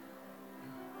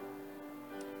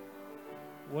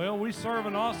Well, we serve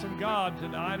an awesome God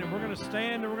tonight, and we're going to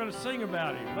stand and we're going to sing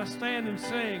about Him. Let's stand and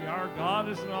sing. Our God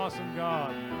is an awesome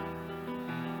God.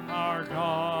 Our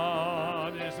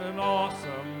God is an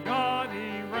awesome God.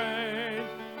 He reigns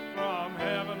from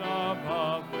heaven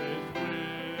above with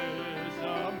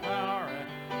wisdom, power.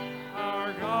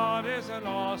 Our God is an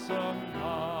awesome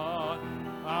God.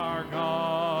 Our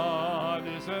God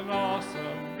is an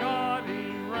awesome God. He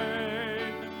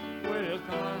reigns with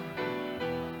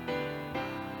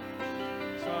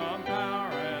some power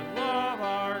and love.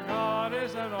 Our God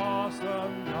is an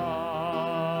awesome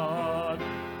God.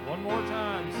 One more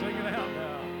time, sing it out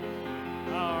now.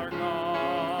 Our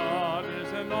God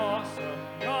is an awesome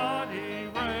God. He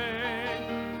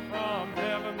reigns from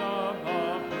heaven above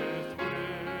with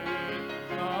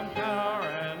wisdom, power,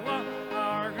 and love.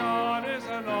 Our God is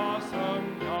an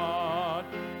awesome God.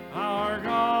 Our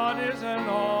God is an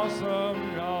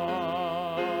awesome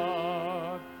God.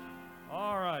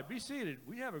 All right, be seated.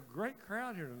 We have a great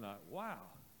crowd here tonight. Wow.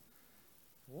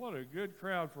 What a good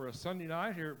crowd for a Sunday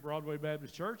night here at Broadway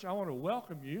Baptist Church. I want to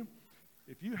welcome you.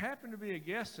 If you happen to be a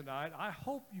guest tonight, I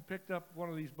hope you picked up one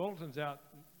of these bulletins out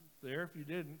there. If you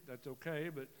didn't, that's okay.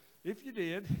 But if you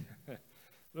did,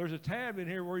 there's a tab in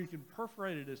here where you can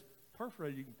perforate it. It's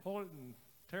perforated. You can pull it and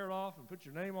tear it off and put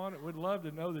your name on it. We'd love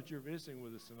to know that you're visiting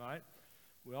with us tonight.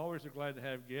 We always are glad to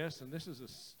have guests, and this is the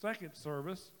second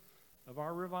service of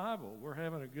our revival. We're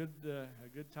having a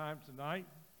good time tonight.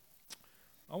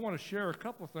 I want to share a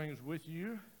couple of things with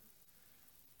you.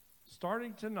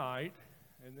 Starting tonight,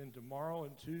 and then tomorrow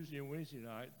and Tuesday and Wednesday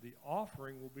night, the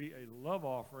offering will be a love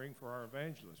offering for our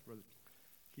evangelist, Brother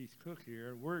Keith Cook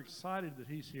here. And we're excited that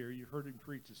he's here. You heard him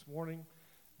preach this morning.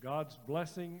 God's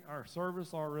blessing our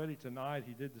service already tonight.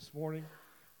 He did this morning.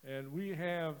 And we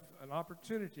have an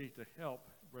opportunity to help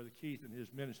Brother Keith in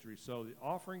his ministry. So the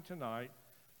offering tonight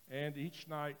and each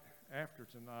night after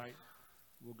tonight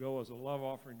will go as a love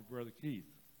offering to Brother Keith.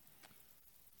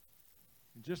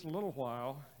 In just a little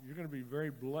while, you're going to be very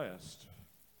blessed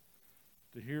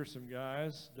to hear some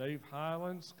guys, Dave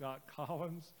Highland, Scott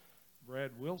Collins,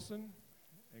 Brad Wilson,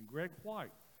 and Greg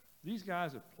White. These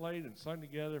guys have played and sung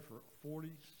together for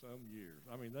 40-some years.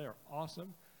 I mean, they are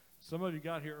awesome. Some of you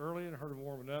got here early and heard them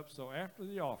warming up. So after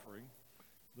the offering,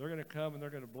 they're going to come and they're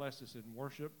going to bless us in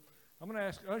worship. I'm going to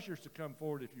ask ushers to come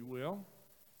forward, if you will.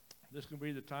 This can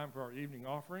be the time for our evening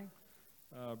offering.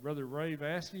 Brother Ray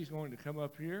Vasky is going to come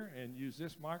up here and use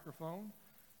this microphone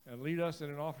and lead us in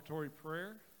an offertory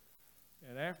prayer.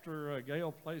 And after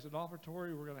Gail plays an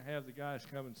offertory, we're going to have the guys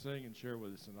come and sing and share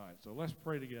with us tonight. So let's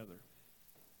pray together.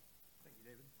 Thank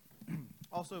you, David.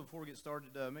 Also, before we get started,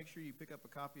 make sure you pick up a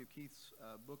copy of Keith's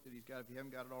book that he's got. If you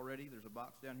haven't got it already, there's a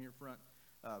box down here front.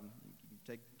 You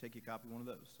can take your copy of one of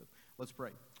those. So let's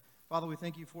pray. Father, we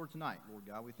thank you for tonight, Lord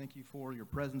God. We thank you for your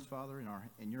presence, Father,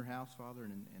 in your house, Father,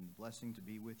 and blessing to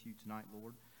be with you tonight,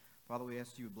 Lord. Father, we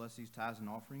ask you to bless these tithes and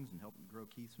offerings and help grow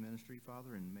Keith's ministry,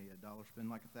 Father, and may a dollar spend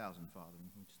like 1,000, Father. And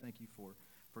we just thank you for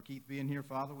Keith being here,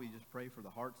 Father. We just pray for the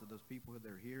hearts of those people that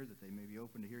are here, that they may be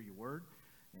open to hear your word.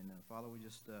 And Father, we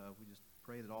just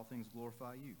pray that all things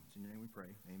glorify you. It's in your name we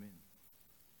pray. Amen.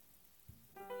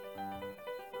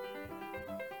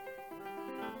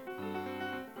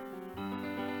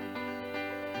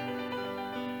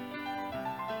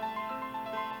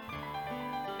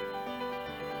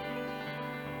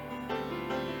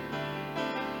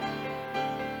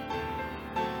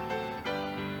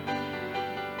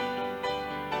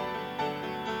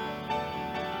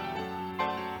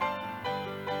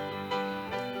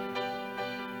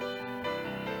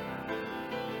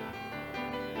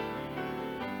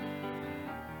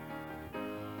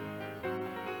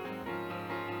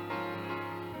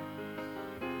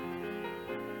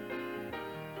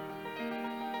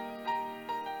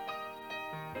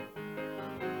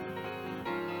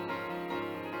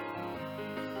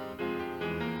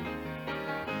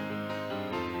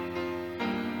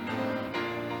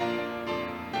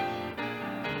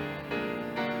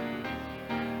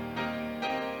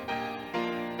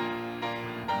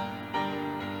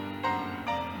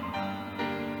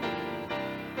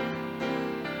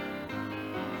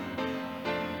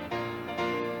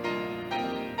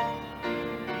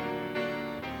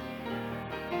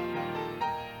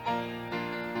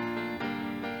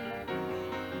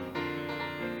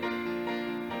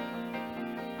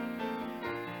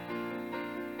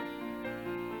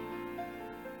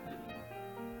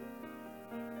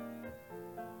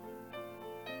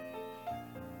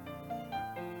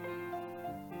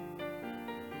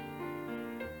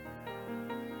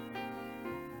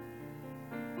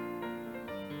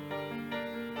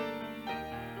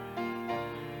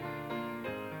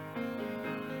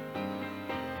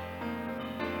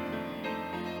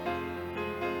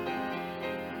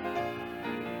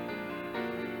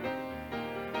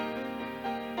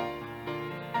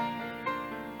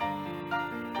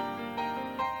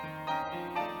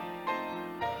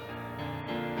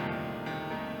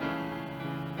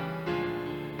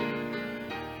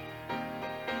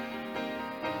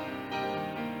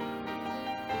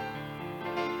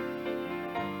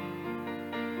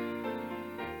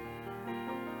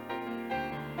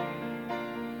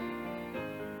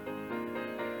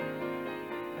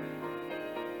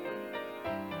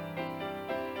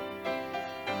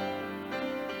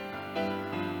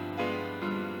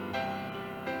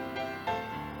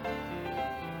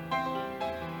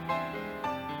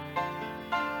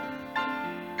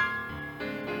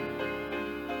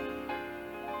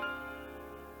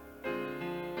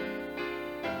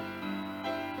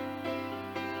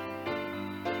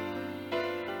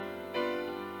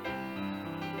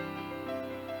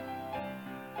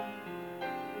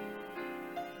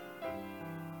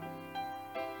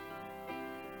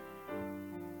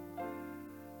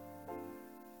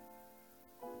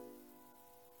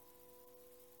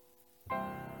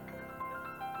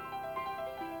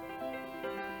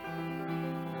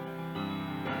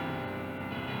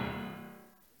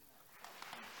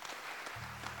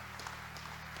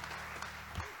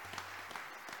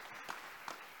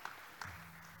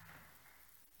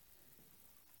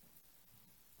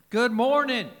 Good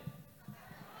morning.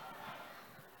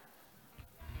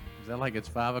 Is that like it's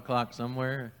 5 o'clock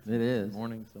somewhere? It is.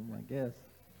 Morning somewhere. I guess.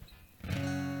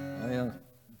 Well,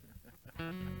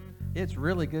 it's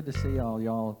really good to see all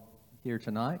y'all here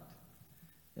tonight.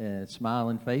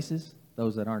 Smiling faces.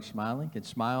 Those that aren't smiling can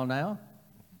smile now.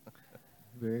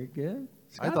 Very good.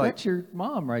 Scott, that's your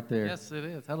mom right there. Yes, it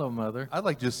is. Hello, Mother. I'd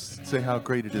like just to say how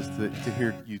great it is to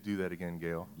hear you do that again,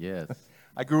 Gail. Yes.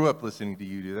 I grew up listening to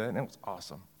you do that, and it was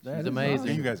awesome. That She's is amazing.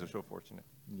 And you guys are so fortunate.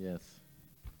 Yes.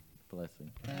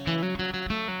 Blessing.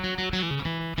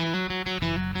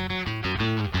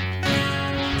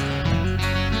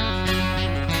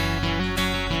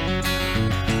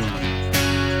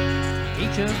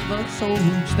 Each of us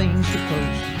holds things too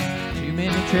close. Too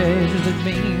many treasures that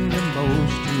mean the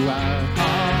most to our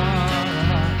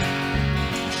heart.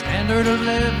 The standard of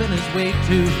living is way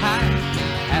too high.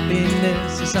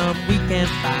 Happiness is something we can't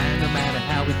find no matter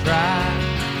how we try.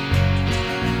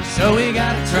 So we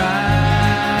gotta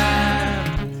try.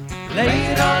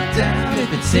 Lay it on down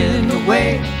if it's in the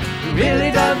way. It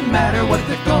really doesn't matter what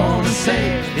they're gonna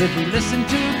say. If we listen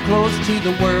too close to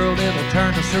the world, it'll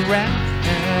turn us around.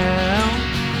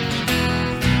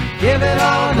 Give it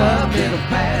all up, it'll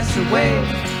pass away.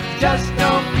 Just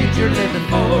no future living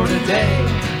for today.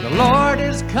 The Lord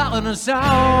is calling us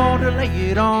all to lay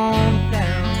it on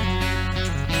down.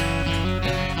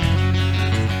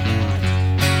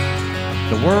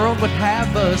 The world would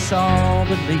have us all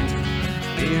believe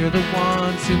we're the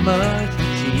ones who must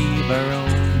achieve our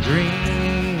own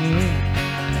dream.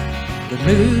 But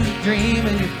lose a dream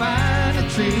and you find a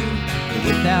tree. But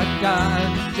without God,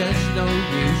 it's just no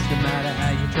use no matter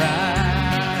how you try.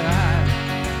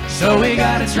 So we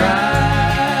gotta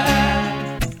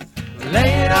try.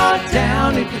 Lay it all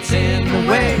down if it's in the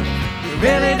way. It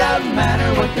really doesn't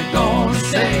matter what they're gonna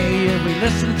say. If we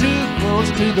listen too close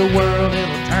to the world,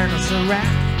 it'll turn us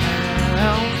around.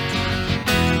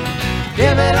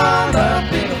 Give it all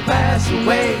up, it'll pass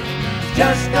away.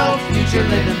 Just no future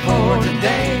living for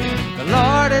today. The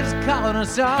Lord is calling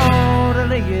us all to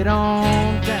lay it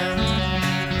on down.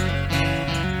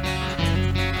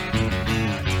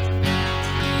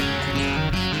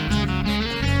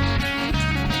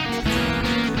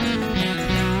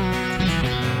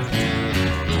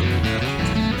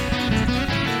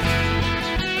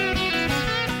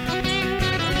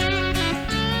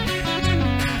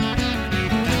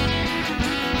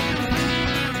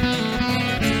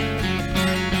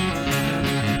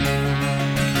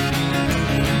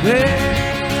 Well,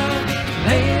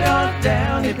 lay it all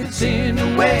down if it's in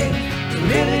the way. It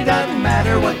really doesn't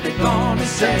matter what they're gonna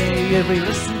say. If we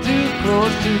listen too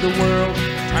close to the world,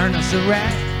 turn us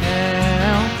around.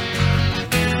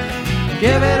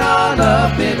 Give it all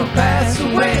up, it'll pass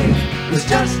away. There's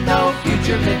just no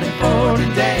future living for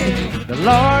today. The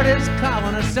Lord is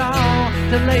calling us all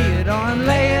to lay it on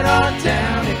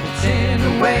down if it's in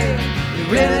the way. It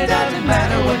really doesn't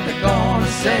matter what they're gonna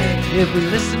say. If we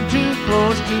listen too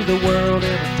close to the world,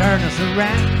 it'll turn us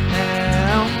around.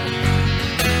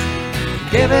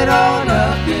 Give it all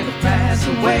up, it'll pass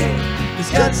away.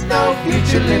 There's just no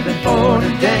future living for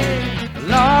today. The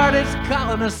Lord is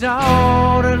calling us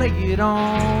all to lay it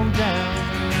on down.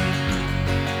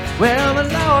 Well, the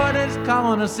Lord is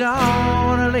calling us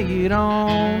all to lay it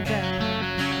on down.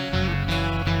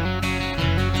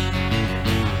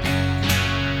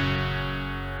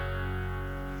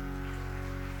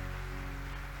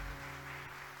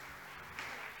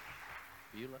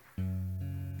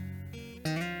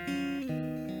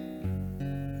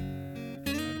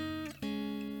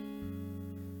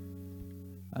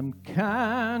 I'm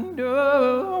kind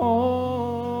of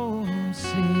homesick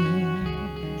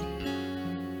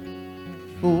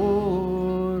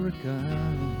for a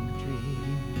country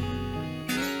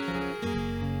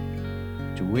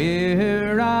to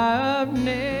where I've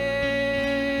never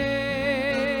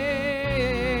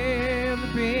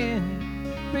been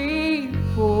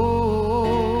before.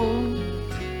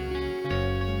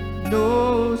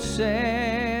 No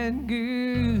sad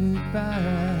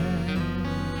goodbye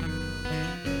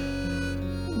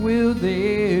will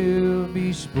there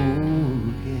be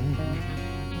spoken.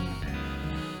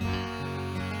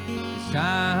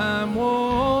 Time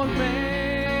won't matter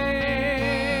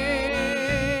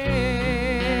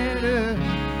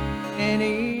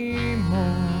anymore.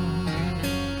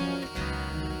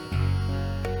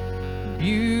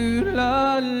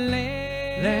 Beulah land,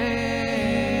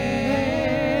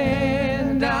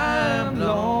 I'm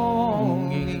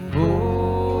longing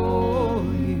for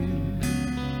you.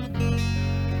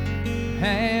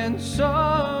 And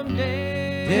someday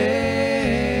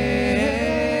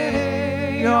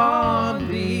on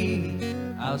thee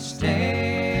I'll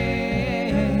stand.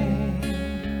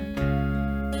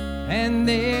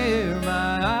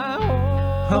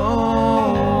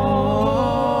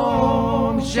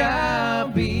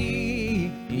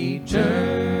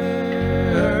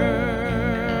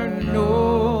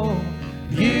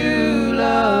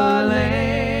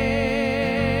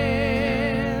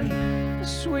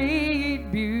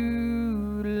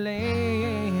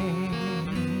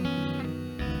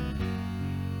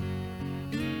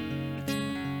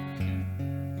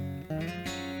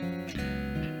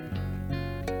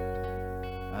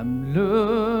 I'm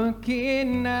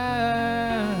looking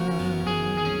now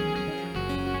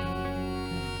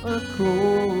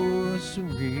across the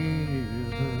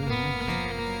river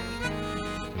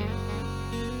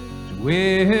to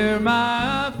where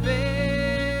my faith's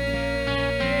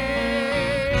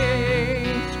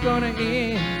gonna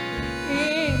end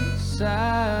inside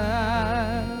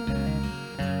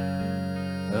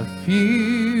a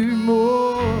few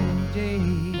more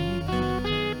days.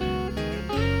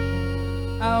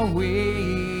 I'll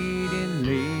wait in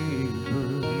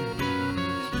labor,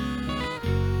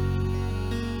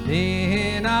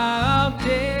 then I'll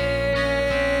take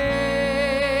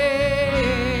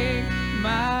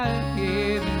my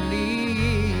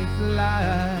heavenly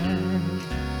flight.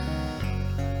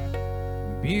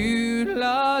 Beautiful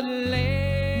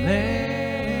land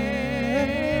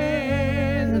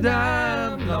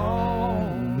I'm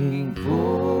longing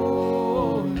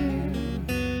for,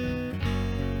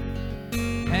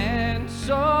 and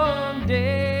someday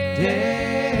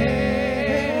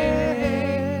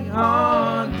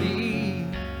on thee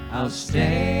I'll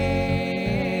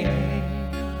stand,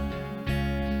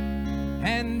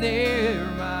 and there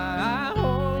my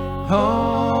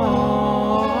home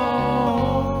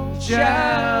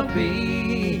shall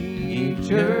be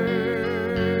eternal.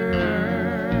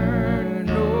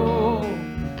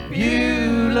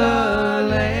 Beulah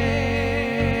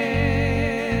land,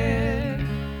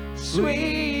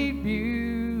 sweet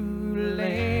Beulah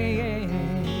land,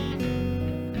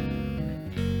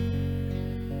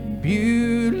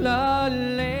 Beulah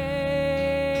land,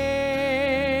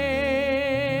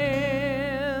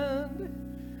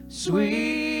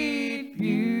 sweet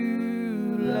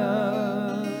Beulah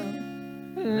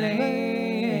land.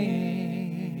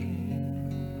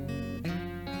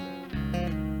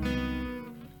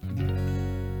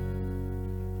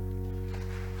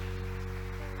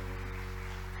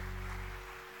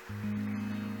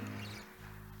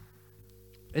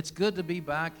 It's good to be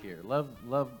back here.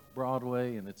 Love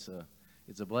Broadway, and it's a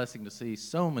blessing to see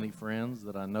so many friends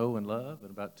that I know and love,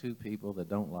 and about 2 people that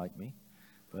don't like me.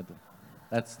 But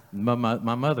that's my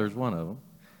mother's one of them.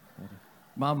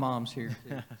 My mom's here.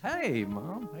 Hey,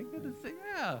 Mom. Hey, good to see you.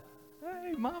 Yeah.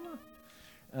 Hey, Mama.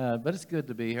 But it's good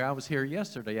to be here. I was here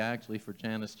yesterday, actually, for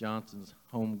Janice Johnson's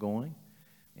homegoing.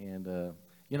 And,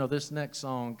 you know, this next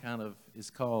song kind of is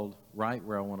called Right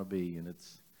Where I Want to Be. And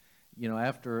it's, you know,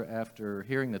 after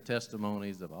hearing the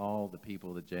testimonies of all the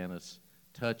people that Janice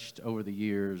touched over the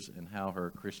years and how her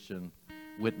Christian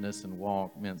witness and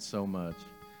walk meant so much,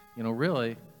 you know,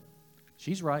 really,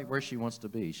 she's right where she wants to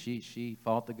be. She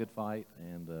fought the good fight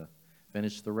and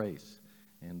finished the race.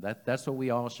 And that's what we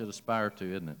all should aspire to,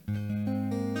 isn't it?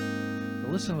 So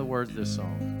listen to the words of this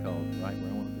song. It's called Right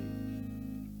Where I Want to Be.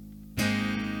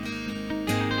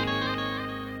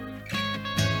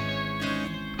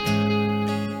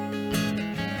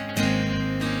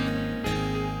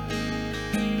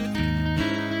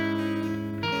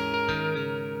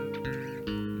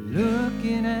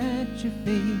 Looking at your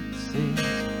faces,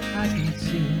 I can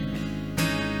see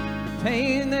the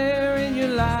pain there in your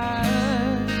life.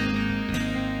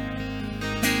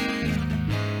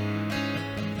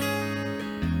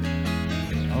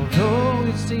 Although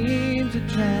it seems a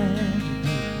tragedy,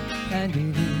 and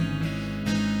it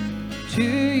is to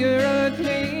your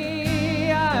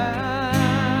earthly eyes,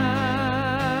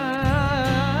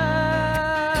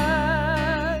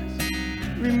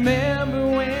 remember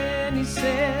when he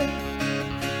said,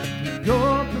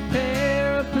 go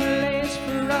prepare a place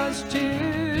for us to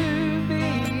be.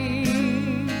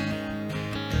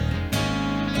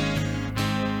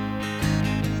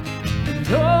 And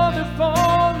though the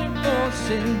fallen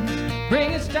forces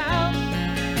bring us down,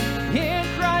 in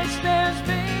Christ there's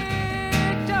victory.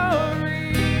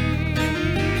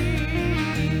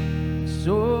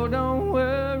 So don't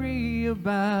worry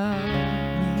about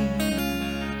me.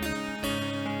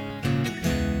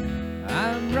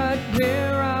 I'm right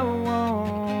where I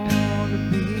want to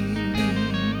be.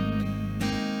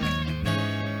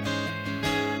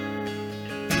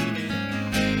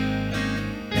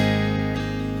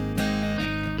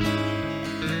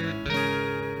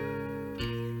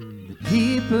 The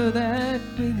deeper that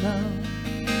we love,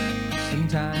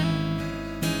 sometimes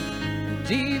the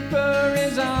deeper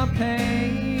is our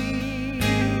pain.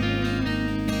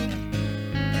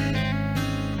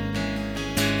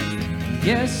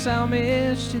 Yes, I'll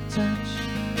miss your touch,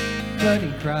 but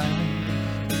in Christ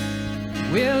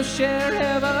we'll share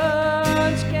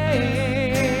heaven's gain.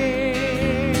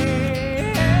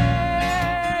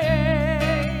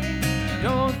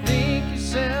 Don't think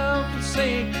yourself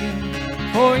forsaken,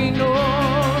 for he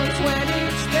knows when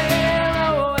each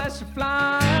sparrow has to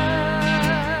fly.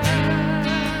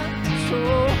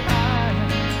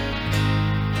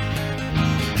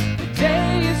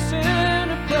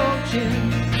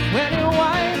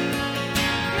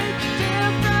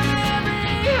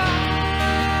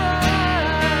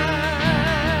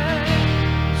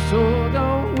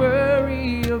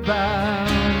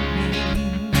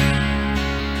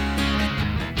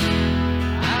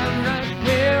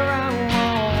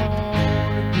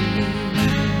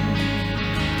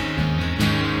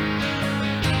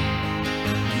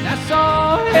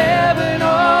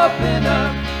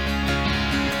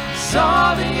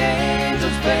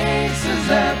 faces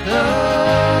at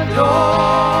the door.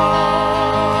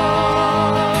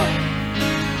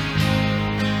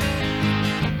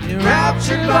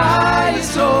 Enraptured by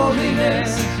His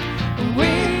holiness,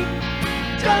 we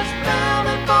just bow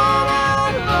and fall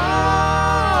out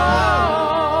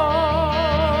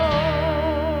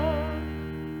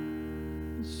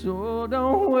of. So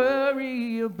don't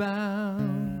worry about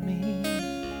me.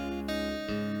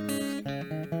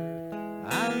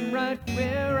 I'm right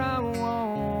where I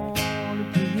want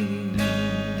to be.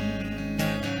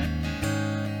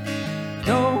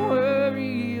 Don't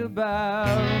worry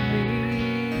about me.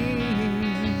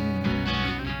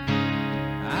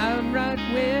 I'm right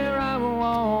where I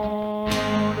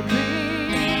want to be.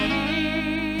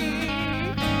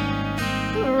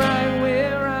 Right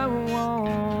where I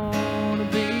want to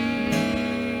be.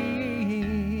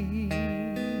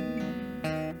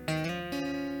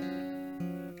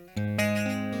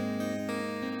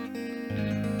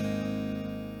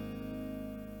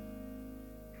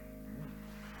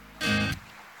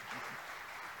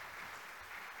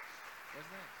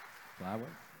 Flyway.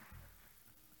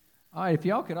 All right, if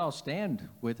y'all could all stand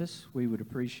with us, we would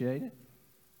appreciate it.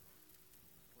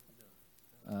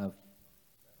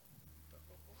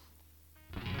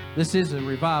 This is a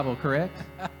revival, correct?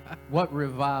 What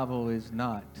revival is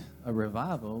not a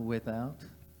revival without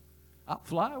I'll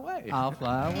fly away. I'll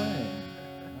Fly Away?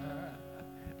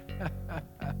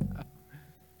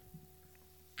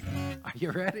 Are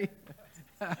you ready?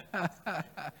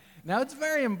 Now, it's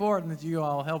very important that you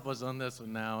all help us on this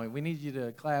one now. We need you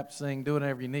to clap, sing, do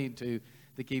whatever you need to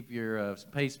keep your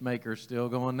pacemaker still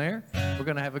going there. We're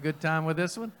going to have a good time with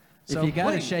this one. So If you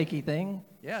got please, a shaky thing,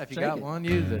 yeah, if you shake got it. one,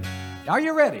 use it. Are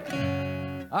you ready?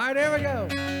 All right, here we go.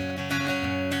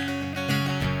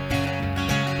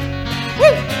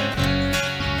 Woo!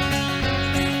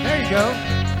 There you go.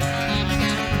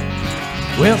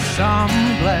 well, some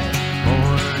black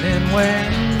morning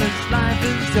when this life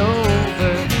is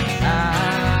over,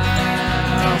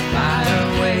 I'll fly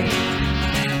away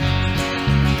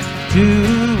to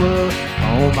a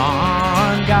home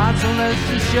on God's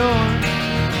celestial shore.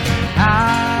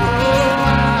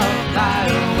 I'll fly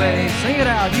away. Sing it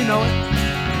out, you know it.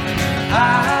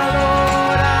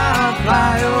 Lord, I'll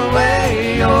fly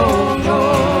away, oh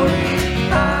glory.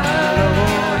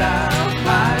 Lord, I'll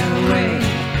fly away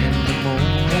in the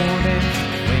morning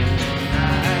when I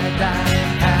die.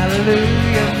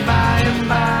 Hallelujah, by and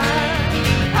by.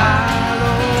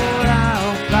 Lord,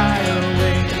 I'll fly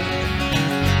away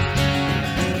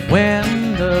when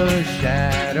the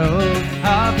shadows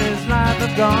of this life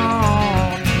are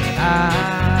gone.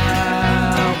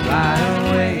 I'll fly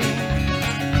away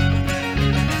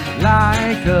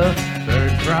like a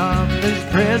bird from his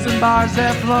prison bars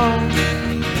have flown.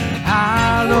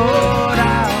 Lord,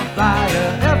 I'll fly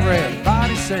away.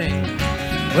 Everybody sing.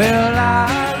 Well,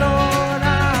 Lord,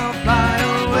 I'll fly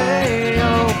away,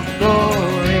 oh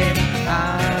glory.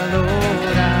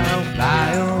 Lord, I'll fly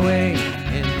away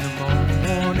in the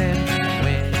morning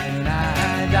when I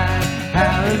die.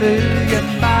 Hallelujah,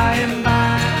 by and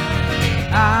by.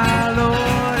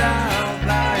 Lord, I'll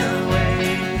fly away.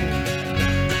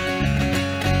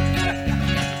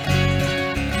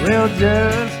 Well,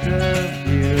 just a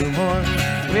few more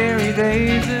weary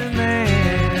days and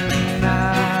then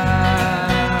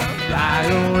I'll fly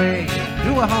away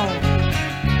to a home,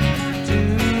 to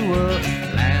a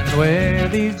land where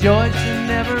these joys should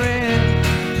never end.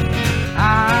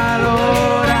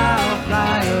 Lord, I'll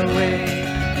fly away.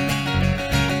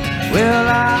 Well,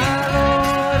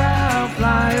 Lord, I'll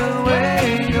fly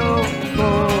away, oh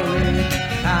glory.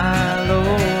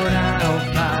 Lord, I'll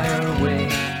fly away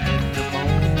in the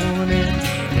morning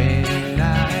when I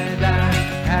die.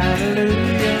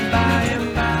 Hallelujah, by and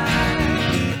by.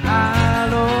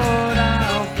 Lord,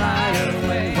 I'll fly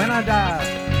away when I die.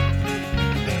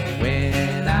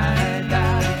 When I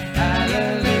die,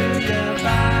 hallelujah,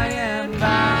 by and by.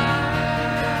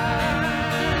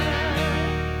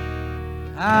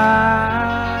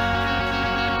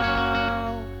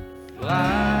 I'll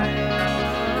fly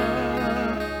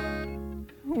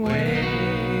away.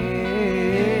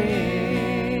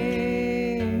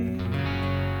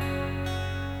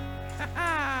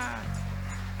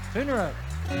 Tune her up.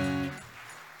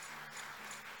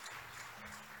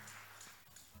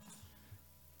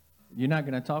 You're not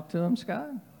going to talk to him, Scott?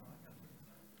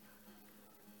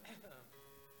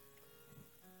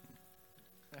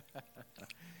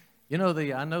 You know,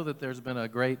 I know that there's been a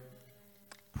great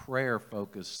prayer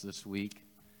focus this week.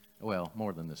 Well,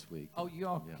 more than this week. Oh, you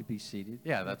all Yeah. could be seated.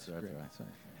 Yeah, that's great.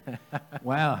 right.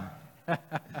 Wow.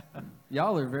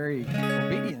 Y'all are very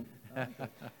obedient.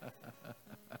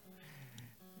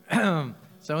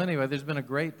 So anyway, there's been a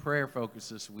great prayer focus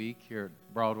this week here at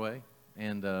Broadway.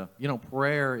 And,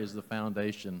 prayer is the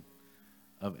foundation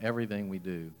of everything we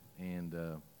do. And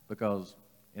because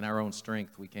in our own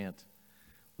strength, we can't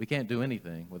do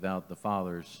anything without the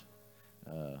Father's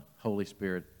Holy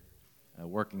Spirit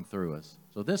working through us.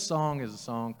 So this song is a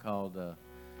song called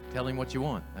Tell Him What You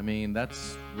Want. I mean,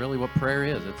 that's really what prayer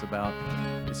is.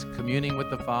 It's communing with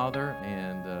the Father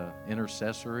and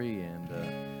intercessory and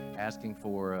asking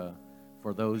for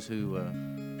those who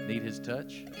need His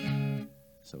touch.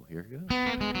 So here it goes.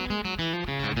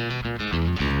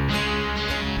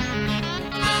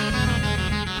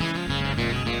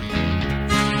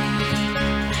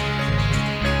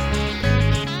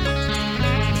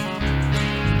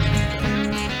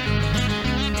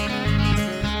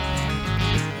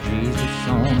 Jesus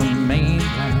on the main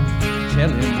line,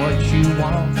 tell Him what you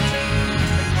want.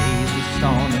 Jesus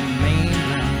on the main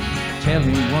line, tell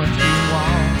Him what you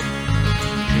want.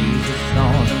 Jesus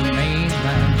on the main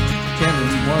line, tell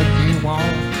Him what you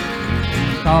want.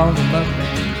 Call Him up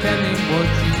and tell Him what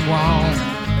you want.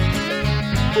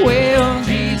 Well,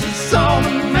 Jesus on the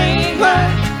main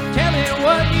line, tell Him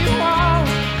what you want.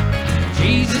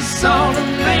 Jesus on the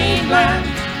main line,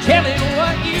 tell Him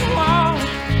what you want.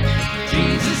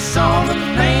 Jesus on the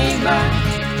main line,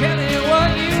 tell Him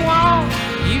what you want.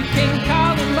 You can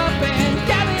call Him up and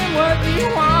tell Him what you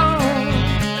want.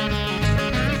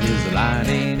 His line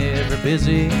ain't ever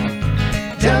busy,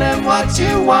 tell Him what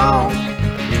you want.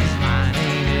 His line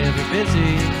ain't ever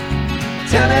busy,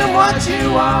 tell Him what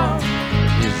you want.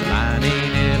 His line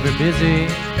ain't ever busy,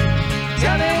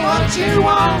 tell Him what you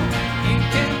want. You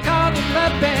can call Him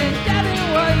up and tell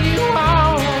Him what you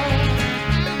want.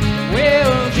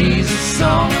 Well, Jesus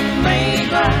on the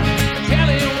main line, tell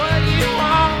Him what you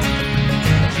want.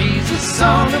 Jesus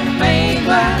on the main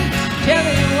line, tell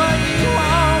Him what you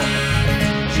want.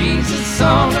 Jesus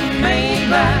on the main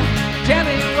line, tell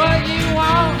Him what you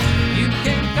want. You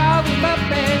can call Him up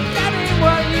and tell Him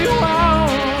what you want.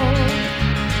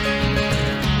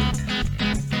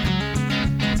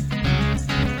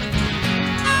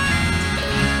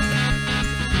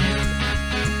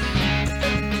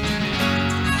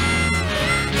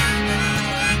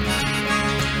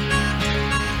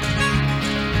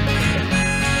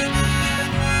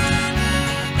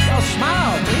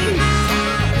 Smile, please.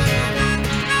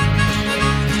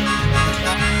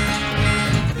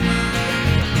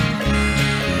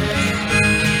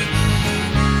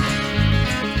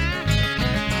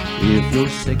 If you're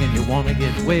sick and you want to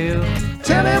get well,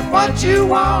 tell Him what you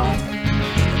want.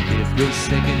 If you're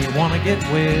sick and you want to get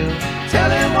well, tell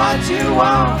Him what you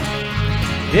want.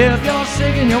 If you're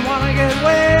sick and you want to get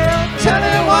well, tell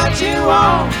Him what you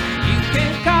want. You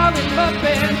can call Him up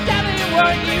and tell Him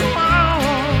what you want.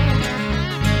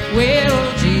 Well,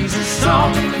 Jesus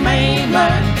on the main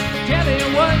line, tell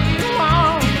Him what you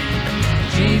want.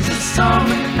 Jesus on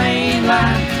the main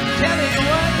line, tell Him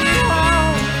what you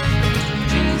want.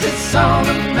 Jesus on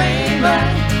the main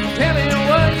line, tell Him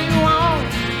what you want.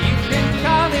 You can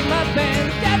call Him up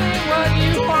and tell Him what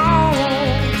you want.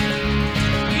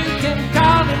 You can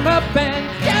call Him up and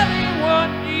tell Him what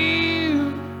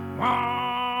you want.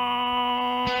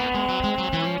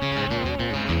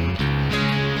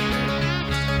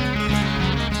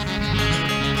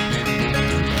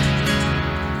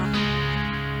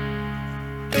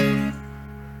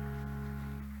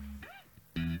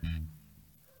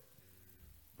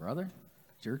 Brother,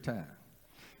 it's your time.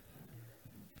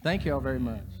 Thank you all very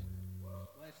much.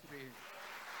 Blessed to be here.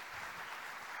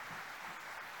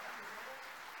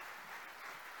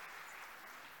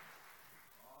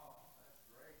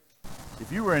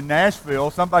 If you were in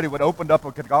Nashville, somebody would open up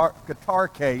a guitar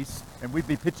case and we'd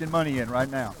be pitching money in right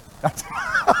now.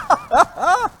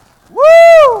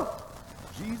 Woo!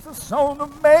 Jesus on the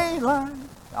main line.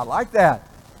 I like that.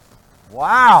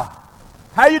 Wow.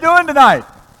 How you doing tonight?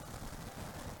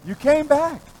 You came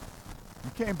back. You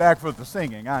came back for the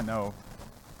singing, I know.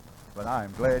 But I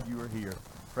am glad you were here.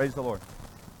 Praise the Lord.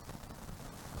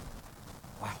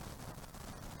 Wow.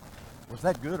 Was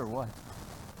that good or what?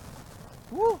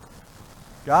 Woo.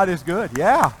 God is good,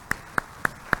 yeah.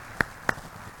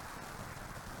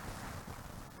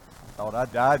 I thought I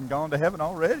died and gone to heaven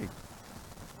already.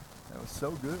 That was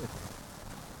so good.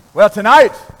 Well,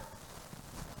 tonight,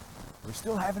 we're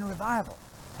still having revival.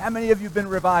 How many of you have been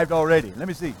revived already? Let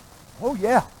me see. Oh,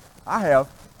 yeah, I have.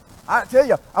 I tell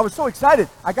you, I was so excited.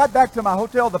 I got back to my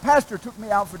hotel. The pastor took me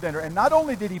out for dinner, and not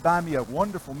only did he buy me a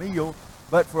wonderful meal,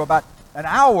 but for about an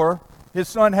hour, his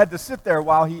son had to sit there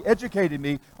while he educated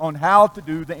me on how to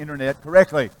do the internet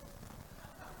correctly.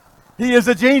 He is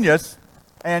a genius,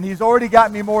 and he's already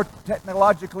got me more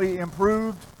technologically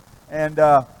improved,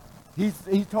 And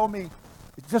he told me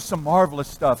just some marvelous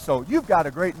stuff. So you've got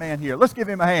a great man here. Let's give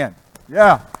him a hand.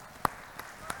 Yeah.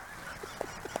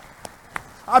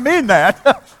 I mean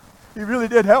that. He really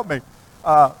did help me.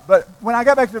 But when I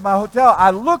got back to my hotel,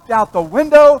 I looked out the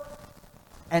window,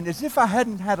 and as if I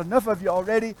hadn't had enough of you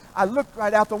already, I looked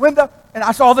right out the window, and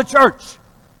I saw the church.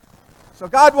 So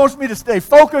God wants me to stay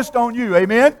focused on you.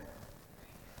 Amen?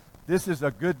 This is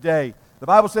a good day. The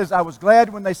Bible says, I was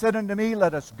glad when they said unto me,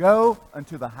 let us go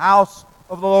unto the house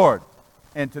of the Lord.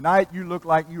 And tonight you look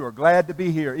like you are glad to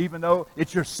be here, even though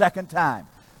it's your second time.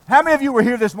 How many of you were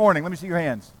here this morning? Let me see your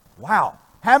hands. Wow.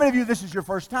 How many of you, this is your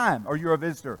first time, or you're a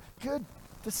visitor? Good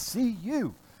to see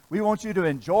you. We want you to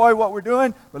enjoy what we're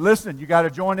doing, but listen, you got to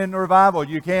join in the revival.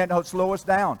 You can't slow us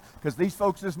down, because these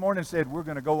folks this morning said, we're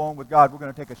going to go on with God. We're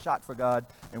going to take a shot for God,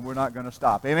 and we're not going to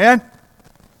stop. Amen?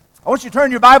 I want you to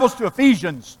turn your Bibles to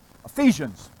Ephesians.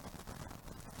 Ephesians.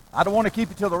 I don't want to keep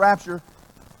you till the rapture,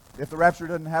 if the rapture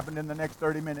doesn't happen in the next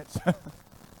 30 minutes.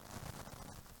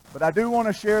 But I do want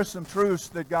to share some truths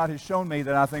that God has shown me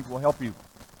that I think will help you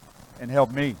and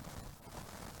help me.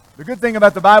 The good thing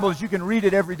about the Bible is you can read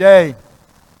it every day,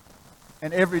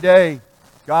 and every day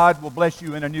God will bless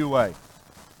you in a new way.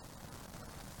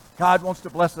 God wants to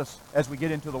bless us as we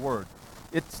get into the Word.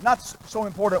 It's not so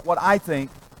important what I think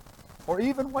or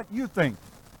even what you think.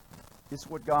 It's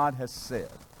what God has said.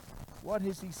 What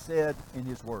has He said in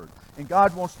His Word? And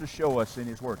God wants to show us in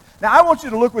His Word. Now, I want you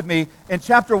to look with me in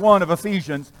chapter 1 of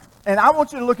Ephesians, and I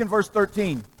want you to look in verse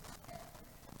 13.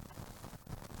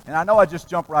 And I know I just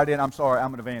jumped right in. I'm sorry,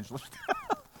 I'm an evangelist.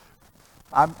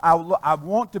 I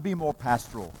want to be more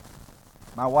pastoral.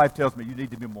 My wife tells me you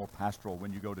need to be more pastoral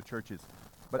when you go to churches.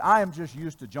 But I am just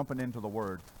used to jumping into the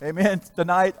Word. Amen.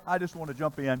 Tonight, I just want to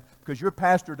jump in because your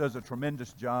pastor does a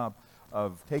tremendous job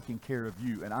of taking care of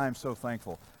you, and I am so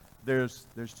thankful. There's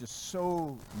just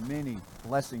so many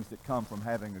blessings that come from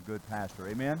having a good pastor.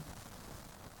 Amen?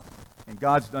 And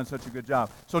God's done such a good job.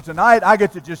 So tonight, I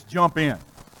get to just jump in,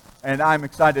 and I'm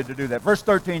excited to do that. Verse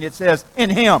 13, it says, in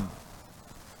Him,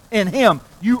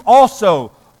 you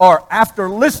also are, after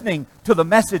listening to the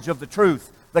message of the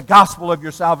truth, the gospel of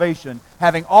your salvation,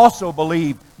 having also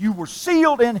believed, you were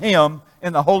sealed in Him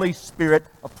in the Holy Spirit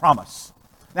of promise.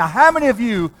 Now, how many of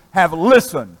you have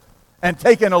listened and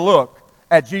taken a look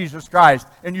at Jesus Christ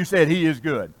and you said He is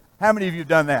good? How many of you have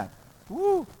done that?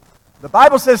 Woo. The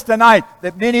Bible says tonight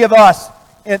that many of us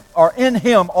are in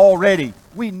Him already.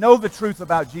 We know the truth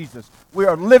about Jesus. We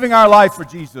are living our life for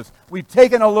Jesus. We've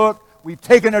taken a look, we've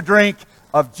taken a drink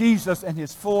of Jesus and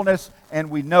His fullness, and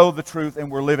we know the truth and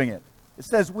we're living it. It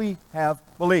says we have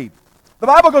believed. The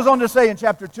Bible goes on to say in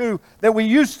chapter 2 that we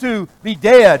used to be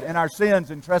dead in our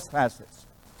sins and trespasses.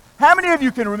 How many of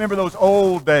you can remember those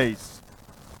old days?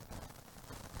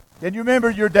 Can you remember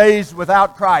your days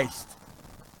without Christ?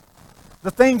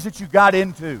 The things that you got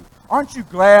into. Aren't you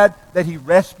glad that He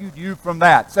rescued you from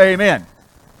that? Say amen.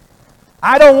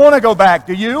 I don't want to go back,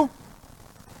 do you?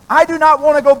 I do not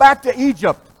want to go back to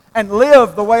Egypt and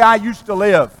live the way I used to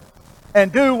live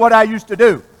and do what I used to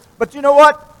do. But you know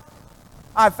what?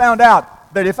 I found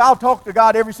out that if I'll talk to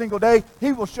God every single day,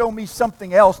 He will show me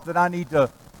something else that I need to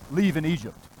leave in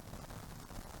Egypt.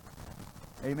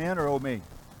 Amen or oh me?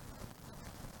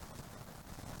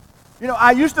 You know,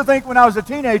 I used to think when I was a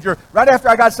teenager, right after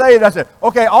I got saved, I said,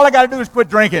 okay, all I got to do is quit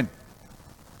drinking.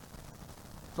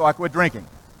 So I quit drinking.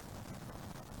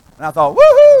 And I thought,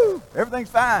 woohoo,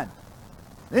 everything's fine.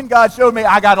 Then God showed me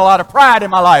I got a lot of pride in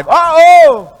my life.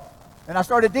 Uh-oh! And I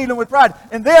started dealing with pride.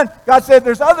 And then God said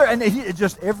there's other, and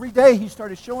just every day He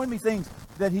started showing me things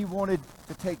that He wanted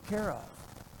to take care of.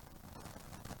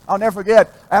 I'll never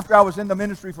forget, after I was in the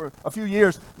ministry for a few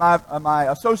years, my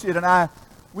associate and I,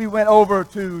 we went over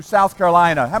to South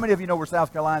Carolina. How many of you know where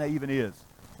South Carolina even is?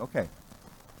 Okay.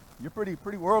 You're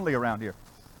pretty worldly around here.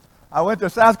 I went to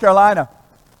South Carolina,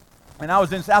 and I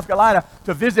was in South Carolina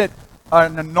to visit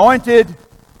an anointed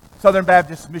Southern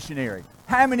Baptist missionary.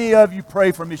 How many of you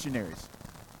pray for missionaries?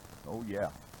 Oh, yeah.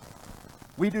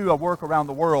 We do a work around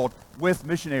the world with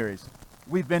missionaries.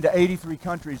 We've been to 83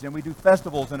 countries, and we do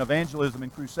festivals and evangelism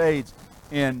and crusades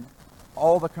in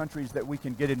all the countries that we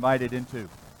can get invited into.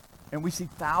 And we see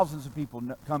thousands of people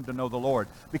come to know the Lord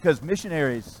because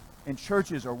missionaries and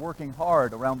churches are working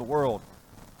hard around the world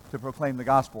to proclaim the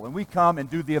gospel. And we come and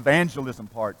do the evangelism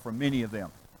part for many of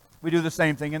them. We do the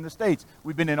same thing in the States.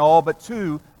 We've been in all but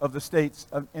 2 of the states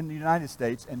in the United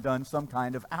States and done some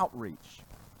kind of outreach.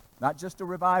 Not just a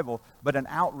revival, but an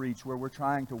outreach where we're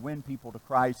trying to win people to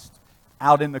Christ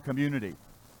out in the community.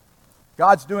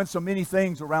 God's doing so many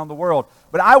things around the world.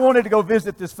 But I wanted to go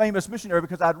visit this famous missionary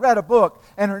because I'd read a book,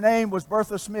 and her name was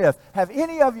Bertha Smith. Have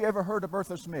any of you ever heard of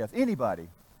Bertha Smith? Anybody?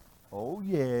 Oh,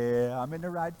 yeah, I'm in the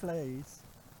right place.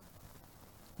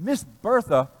 Miss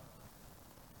Bertha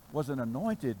was an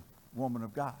anointed woman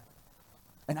of God.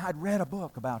 And I'd read a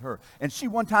book about her. And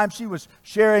one time she was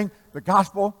sharing the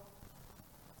gospel,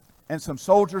 and some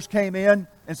soldiers came in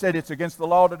and said, it's against the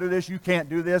law to do this, you can't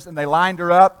do this. And they lined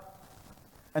her up,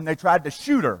 and they tried to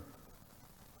shoot her.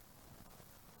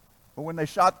 But when they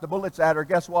shot the bullets at her,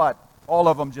 guess what? All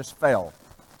of them just fell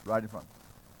right in front.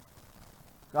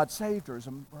 God saved her. It was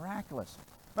miraculous.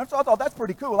 And so I thought, that's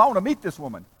pretty cool. I want to meet this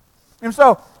woman. And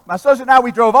so my sons and I,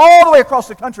 we drove all the way across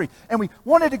the country, and we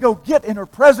wanted to go get in her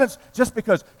presence just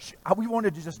because we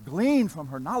wanted to just glean from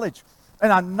her knowledge.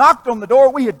 And I knocked on the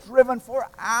door. We had driven for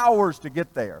hours to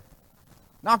get there.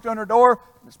 Knocked on her door.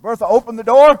 Miss Bertha opened the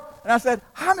door, and I said,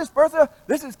 hi, Miss Bertha.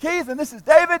 This is Keith, and this is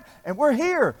David, and we're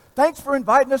here. Thanks for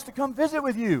inviting us to come visit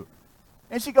with you.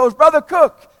 And she goes, Brother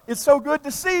Cook, it's so good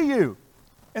to see you.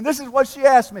 And this is what she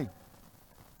asked me.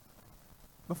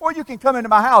 Before you can come into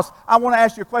my house, I want to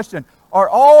ask you a question. Are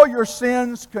all your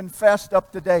sins confessed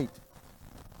up to date?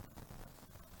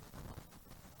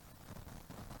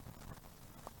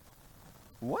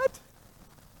 What?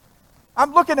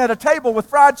 I'm looking at a table with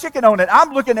fried chicken on it.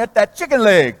 I'm looking at that chicken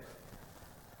leg.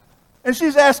 And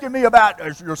she's asking me about,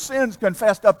 is your sins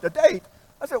confessed up to date?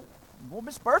 I said, well,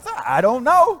 Miss Bertha, I don't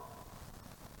know.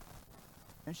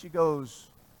 And she goes,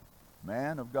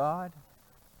 man of God,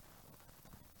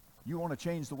 you want to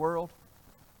change the world?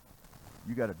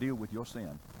 You got to deal with your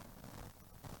sin.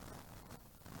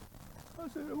 I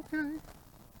said, okay.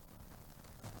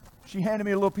 She handed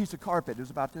me a little piece of carpet. It was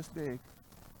about this big.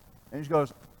 And she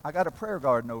goes, I got a prayer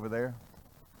garden over there.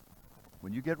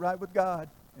 When you get right with God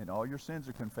and all your sins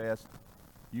are confessed,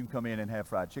 you can come in and have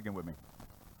fried chicken with me.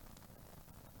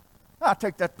 I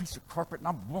take that piece of carpet and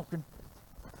I'm walking.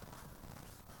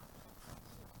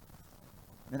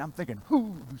 And I'm thinking,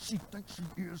 who does she think she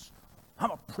is?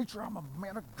 I'm a preacher. I'm a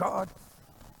man of God.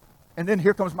 And then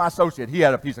here comes my associate. He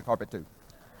had a piece of carpet too.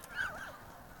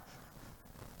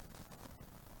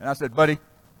 And I said, buddy,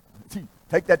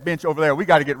 take that bench over there. We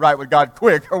got to get right with God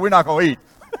quick or we're not going to eat.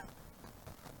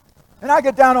 And I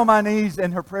get down on my knees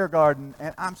in her prayer garden,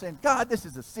 and I'm saying, God, this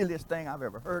is the silliest thing I've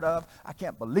ever heard of. I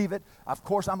can't believe it. Of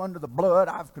course, I'm under the blood.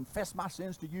 I've confessed my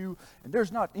sins to you, and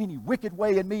there's not any wicked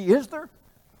way in me, is there?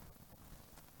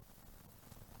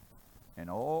 And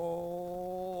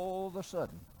all of a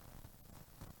sudden,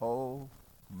 oh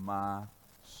my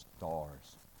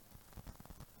stars.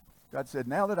 God said,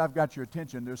 now that I've got your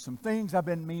attention, there's some things I've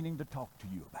been meaning to talk to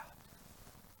you about.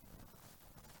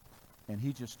 And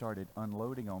he just started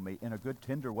unloading on me in a good,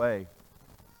 tender way.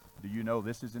 Do you know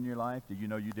this is in your life? Do you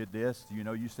know you did this? Do you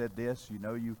know you said this? You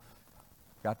know you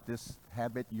got this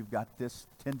habit? You've got this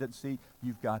tendency?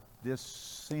 You've got this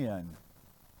sin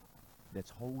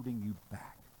that's holding you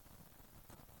back.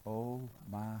 Oh,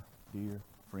 my dear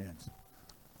friends.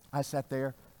 I sat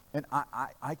there, and I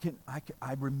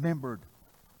remembered.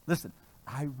 Listen,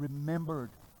 I remembered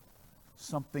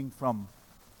something from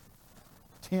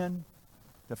 10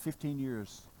 to 15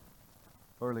 years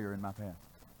earlier in my past.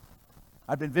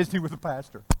 I'd been visiting with a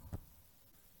pastor.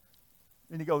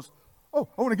 And he goes, oh,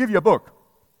 I want to give you a book.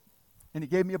 And he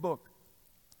gave me a book.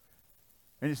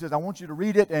 And he says, I want you to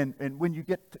read it, and when you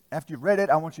get, after you've read it,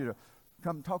 I want you to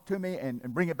come talk to me and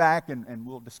bring it back, and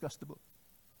we'll discuss the book.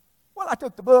 Well, I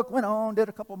took the book, went on, did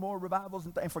a couple more revivals,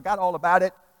 and forgot all about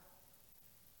it.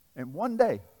 And one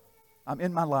day, I'm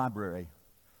in my library,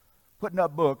 putting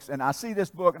up books, and I see this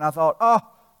book, and I thought, oh,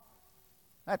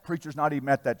 that preacher's not even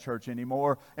at that church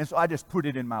anymore. And so I just put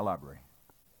it in my library.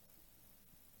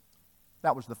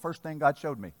 That was the first thing God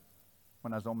showed me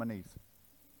when I was on my knees.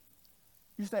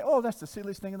 You say, oh, that's the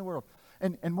silliest thing in the world.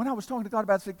 And when I was talking to God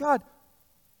about it, I said, God,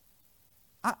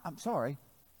 I'm sorry.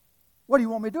 What do you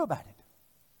want me to do about it?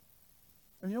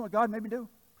 And you know what God made me do?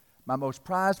 My most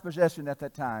prized possession at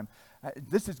that time,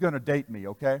 this is going to date me,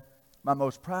 okay? My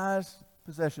most prized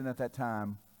possession at that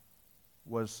time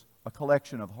was a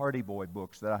collection of Hardy Boy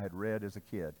books that I had read as a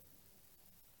kid.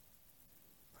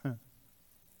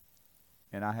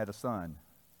 And I had a son,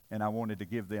 and I wanted to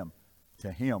give them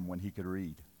to him when he could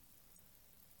read.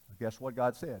 Guess what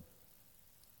God said?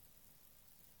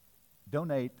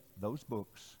 Donate those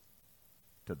books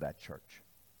to that church.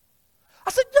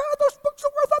 I said, yeah, those books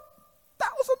are worth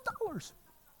 $1,000.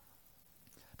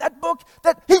 That book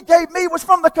that he gave me was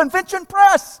from the convention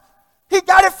press. He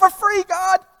got it for free,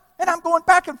 God. And I'm going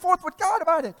back and forth with God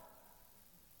about it.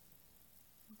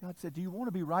 God said, do you want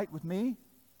to be right with me?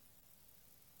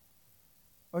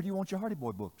 Or do you want your Hardy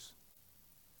Boy books?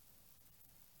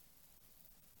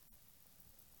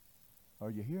 Are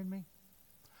you hearing me?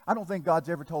 I don't think God's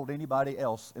ever told anybody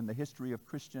else in the history of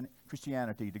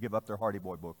Christianity to give up their Hardy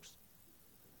Boy books.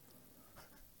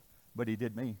 But he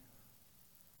did me.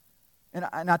 And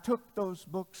I took those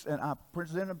books and I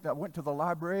presented them. I went to the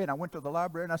library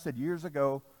and I said, years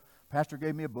ago, Pastor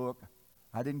gave me a book.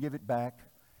 I didn't give it back.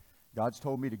 God's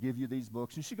told me to give you these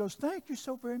books. And she goes, thank you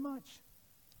so very much.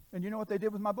 And you know what they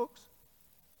did with my books?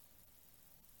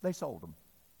 They sold them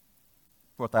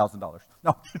for $1,000.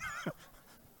 No.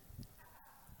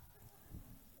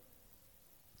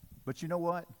 But you know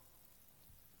what?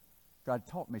 God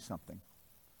taught me something.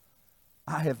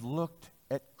 I have looked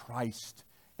at Christ,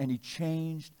 and he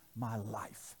changed my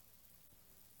life.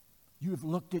 You have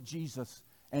looked at Jesus,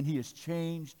 and he has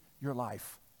changed your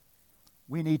life.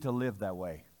 We need to live that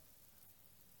way.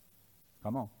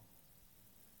 Come on.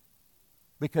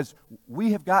 Because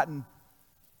we have gotten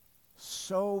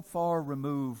so far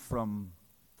removed from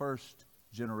first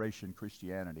generation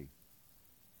Christianity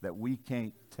that we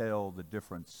can't tell the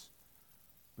difference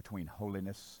between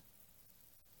holiness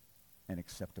and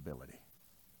acceptability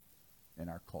in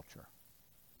our culture.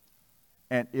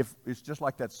 And if it's just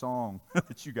like that song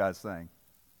that you guys sang,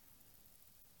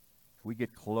 if we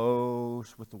get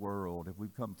close with the world, if we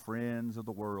become friends of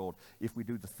the world, if we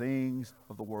do the things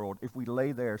of the world, if we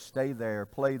lay there, stay there,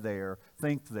 play there,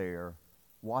 think there,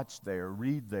 watch there,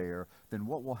 read there, then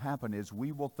what will happen is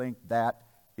we will think that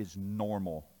is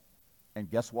normal. And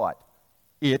guess what?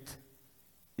 It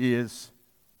is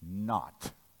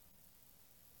not.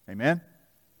 Amen?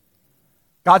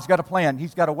 God's got a plan.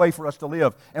 He's got a way for us to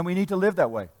live, and we need to live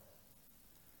that way.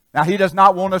 Now, he does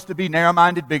not want us to be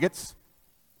narrow-minded bigots.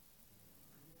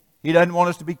 He doesn't want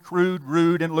us to be crude,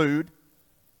 rude, and lewd.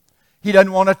 He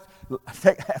doesn't want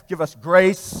to give us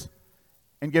grace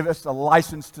and give us a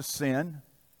license to sin.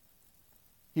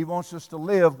 He wants us to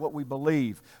live what we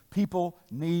believe. People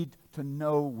need to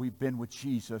know we've been with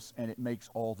Jesus, and it makes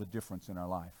all the difference in our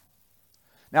life.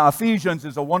 Now, Ephesians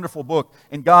is a wonderful book,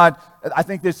 and God, I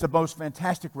think this is the most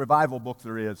fantastic revival book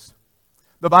there is.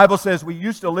 The Bible says we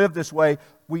used to live this way.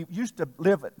 We used to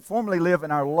formerly live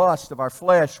in our lust of our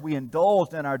flesh. We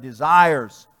indulged in our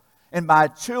desires. And by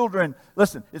children,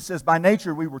 listen, it says by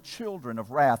nature we were children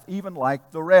of wrath, even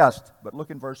like the rest. But look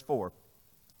in verse 4.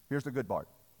 Here's the good part.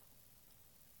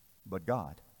 But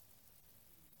God.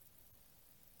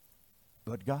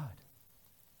 But God.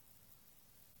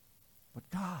 But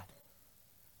God.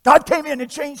 God came in and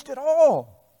changed it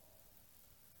all.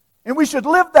 And we should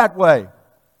live that way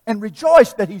and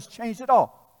rejoice that he's changed it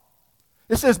all.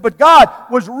 It says, but God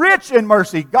was rich in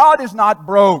mercy. God is not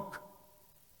broke.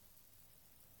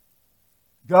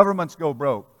 Governments go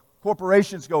broke.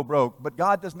 Corporations go broke. But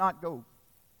God does not go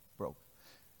broke.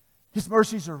 His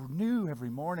mercies are new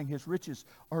every morning. His riches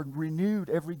are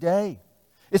renewed every day.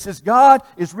 It says God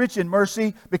is rich in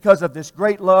mercy because of this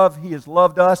great love. He has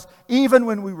loved us even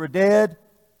when we were dead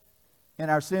in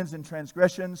our sins and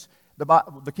transgressions.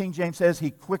 The King James says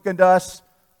he quickened us,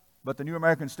 but the New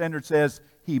American Standard says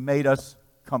he made us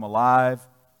come alive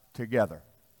together.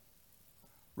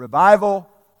 Revival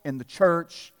in the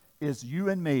church is you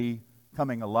and me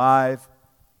coming alive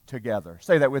together.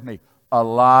 Say that with me.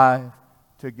 Alive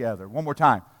together. One more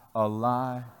time.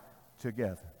 Alive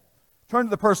together. Turn to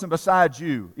the person beside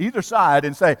you, either side,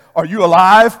 and say, are you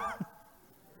alive?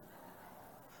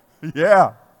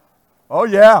 Yeah. Oh,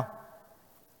 yeah.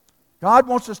 God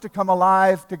wants us to come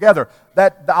alive together.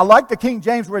 I like the King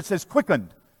James where it says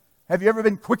quickened. Have you ever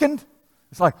been quickened?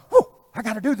 It's like, whoo, I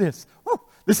got to do this. Whoo,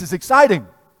 this is exciting.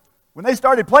 When they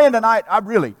started playing tonight,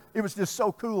 it was just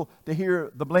so cool to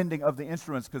hear the blending of the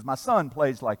instruments because my son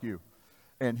plays like you.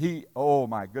 And oh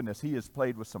my goodness, he has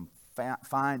played with some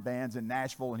fine bands in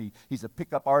Nashville, and he's a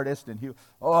pickup artist, and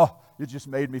it just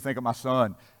made me think of my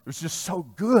son. It was just so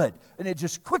good, and it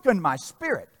just quickened my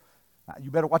spirit. You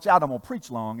better watch out, I'm going to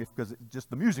preach long because just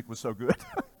the music was so good.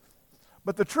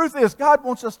 But the truth is, God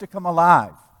wants us to come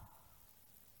alive.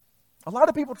 A lot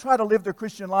of people try to live their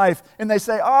Christian life, and they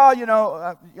say, I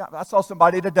saw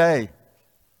somebody today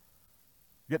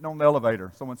getting on the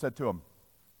elevator. Someone said to him,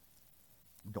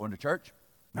 going to church?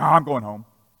 No, I'm going home.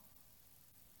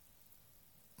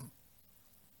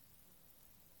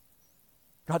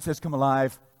 God says, come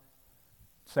alive.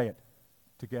 Say it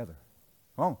together.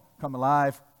 Come on, come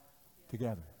alive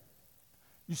together.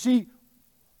 You see,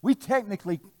 we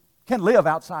technically can live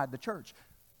outside the church.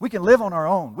 We can live on our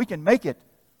own. We can make it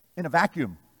in a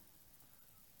vacuum.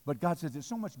 But God says it's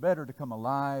so much better to come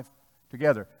alive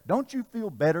together. Don't you feel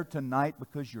better tonight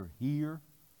because you're here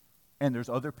and there's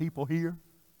other people here?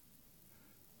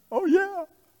 Oh, yeah.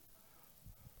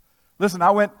 Listen,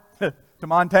 I went to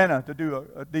Montana to do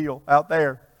a deal out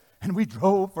there. And we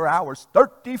drove for hours,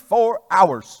 34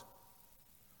 hours.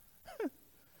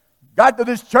 Got to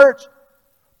this church,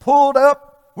 pulled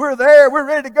up, we're there, we're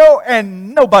ready to go,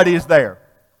 and nobody is there.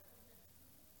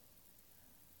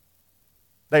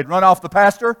 They'd run off the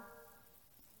pastor.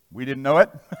 We didn't know it.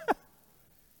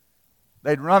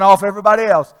 They'd run off everybody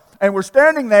else. And we're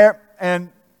standing there,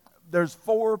 and there's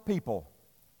 4 people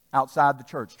outside the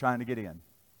church trying to get in,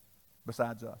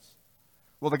 besides us.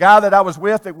 Well, the guy that I was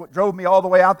with that drove me all the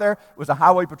way out there was a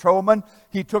highway patrolman.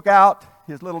 He took out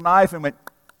his little knife and went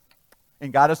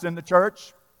and got us in the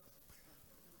church.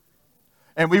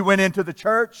 And we went into the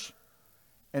church,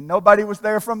 and nobody was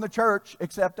there from the church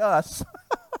except us.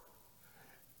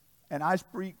 And I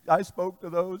spoke to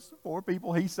those 4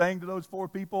 people. He sang to those 4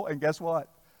 people, and guess what?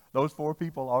 Those 4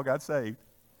 people all got saved.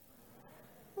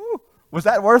 Woo. Was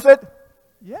that worth it?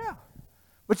 Yeah.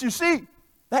 But you see,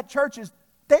 that church is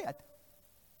dead.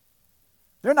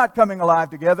 They're not coming alive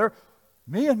together.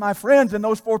 Me and my friends and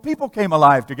those 4 people came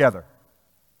alive together.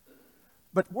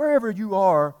 But wherever you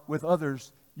are with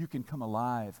others, you can come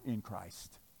alive in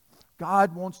Christ.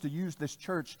 God wants to use this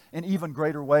church in even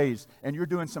greater ways, and you're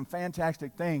doing some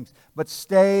fantastic things. But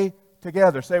stay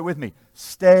together. Say it with me.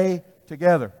 Stay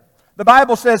together. The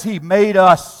Bible says He made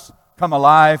us come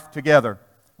alive together.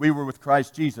 We were with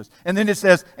Christ Jesus. And then it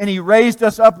says, and He raised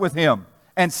us up with Him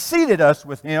and seated us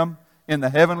with Him in the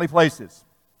heavenly places.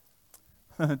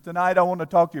 Tonight I want to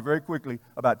talk to you very quickly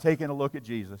about taking a look at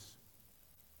Jesus.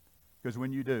 Because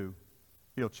when you do,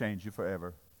 He'll change you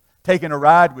forever. Taking a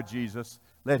ride with Jesus,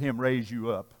 let Him raise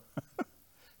you up.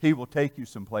 He will take you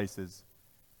some places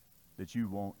that you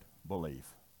won't believe.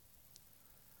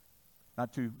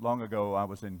 Not too long ago, I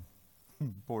was in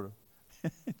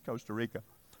Costa Rica.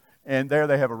 And there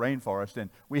they have a rainforest,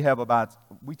 and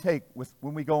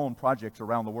when we go on projects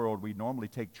around the world, we normally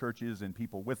take churches and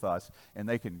people with us, and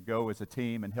they can go as a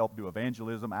team and help do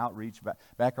evangelism, outreach,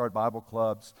 backyard Bible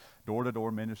clubs,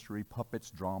 door-to-door ministry,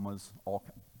 puppets, dramas, all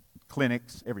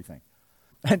clinics, everything.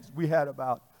 And we had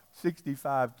about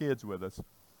 65 kids with us.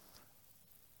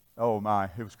 Oh my,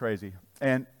 it was crazy.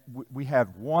 And we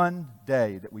have one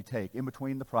day that we take in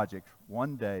between the project,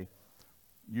 one day.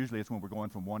 Usually it's when we're going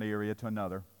from one area to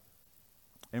another.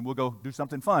 And we'll go do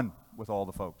something fun with all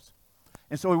the folks.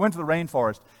 And so we went to the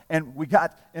rainforest, and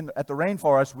at the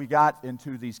rainforest, we got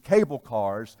into these cable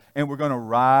cars, and we're going to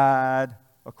ride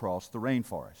across the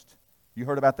rainforest. You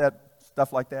heard about that,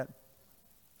 stuff like that?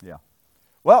 Yeah.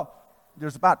 Well,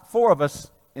 there's about 4 of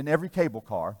us in every cable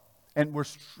car, and we're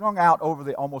strung out over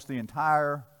almost the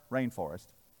entire rainforest.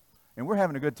 And we're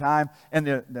having a good time, and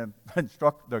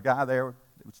the guy there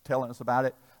that was telling us about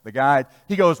it, the guide,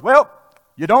 he goes, well,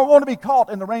 you don't want to be caught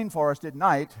in the rainforest at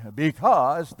night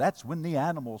because that's when the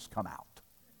animals come out.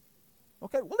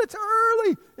 Okay, well, it's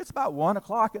early. It's about 1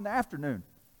 o'clock in the afternoon.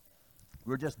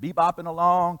 We're just bebopping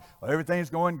along. Everything's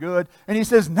going good. And he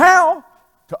says, now,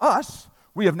 to us,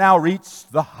 we have now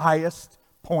reached the highest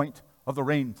point of the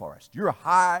rainforest. You're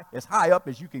as high up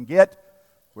as you can get.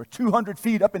 We're 200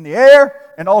 feet up in the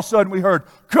air, and all of a sudden we heard,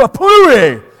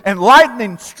 kaplooey! And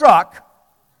lightning struck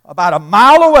about a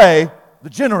mile away the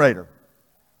generator.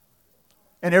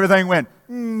 And everything went,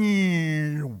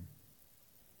 and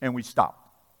we stopped.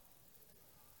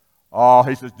 Oh,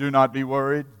 he says, do not be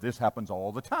worried. This happens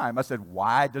all the time. I said,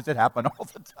 why does it happen all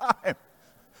the time?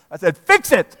 I said,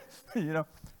 fix it. He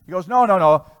goes, no,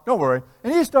 don't worry.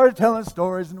 And he started telling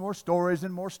stories and more stories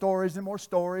and more stories and more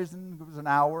stories. And it was an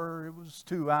hour, it was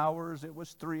 2 hours, it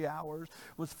was 3 hours,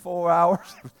 it was 4 hours,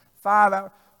 it was 5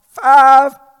 hours.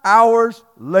 5 hours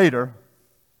later,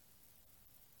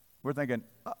 we're thinking,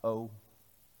 uh-oh.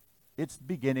 It's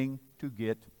beginning to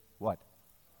get what?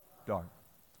 Dark.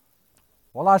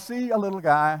 Well, I see a little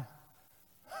guy.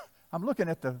 I'm looking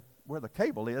at where the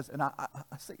cable is, and I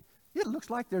see it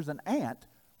looks like there's an ant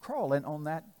crawling on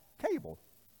that cable.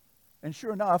 And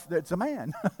sure enough, it's a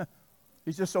man.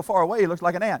 He's just so far away, he looks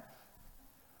like an ant.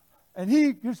 And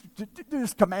he just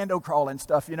does commando crawling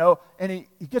stuff, and he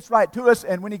gets right to us,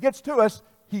 and when he gets to us,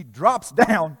 he drops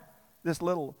down this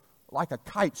little, like a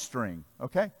kite string,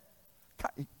 okay?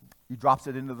 He drops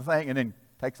it into the thing and then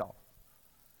takes off.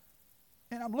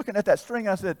 And I'm looking at that string,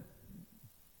 and I said,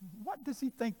 what does he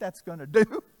think that's going to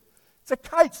do? It's a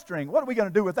kite string. What are we going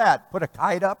to do with that? Put a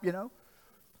kite up, He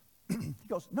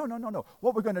goes, no.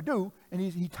 What we're going to do, and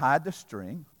he tied the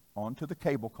string onto the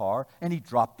cable car, and he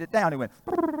dropped it down. He went,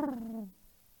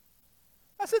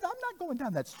 I said, I'm not going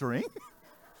down that string.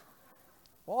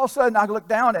 Well, all of a sudden, I look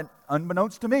down, and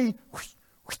unbeknownst to me,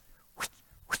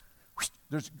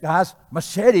 there's guys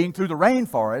macheting through the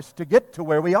rainforest to get to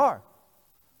where we are.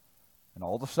 And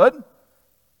all of a sudden,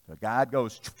 the guide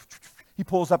goes, He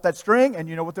pulls up that string, and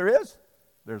you know what there is?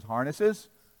 There's harnesses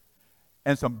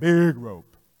and some big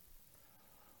rope.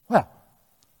 Well,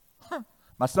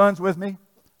 my son's with me,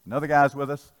 another guy's with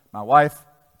us, my wife,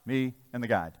 me, and the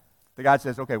guide. The guide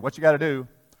says, okay, what you got to do,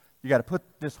 you got to put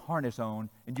this harness on,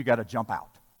 and you got to jump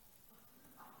out.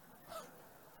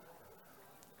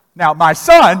 Now, my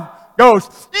son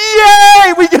goes,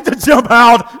 yay, we get to jump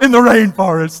out in the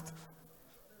rainforest.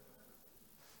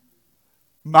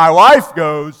 My wife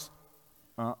goes,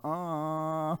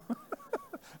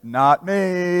 not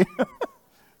me.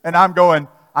 And I'm going,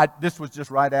 this was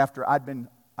just right after I'd been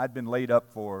laid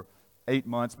up for 8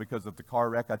 months because of the car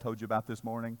wreck I told you about this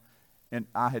morning. And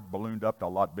I had ballooned up to a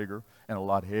lot bigger and a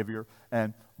lot heavier.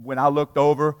 And when I looked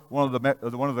over, one of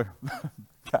the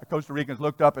Costa Ricans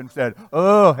looked up and said,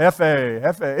 "Oh, Jefe,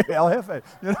 El Jefe."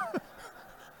 You know?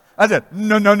 I said,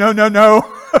 "No."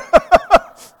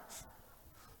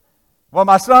 Well,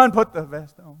 my son put the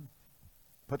vest on,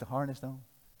 put the harness on,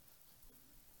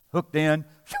 hooked in,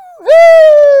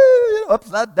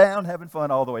 upside down, having fun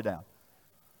all the way down.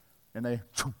 And they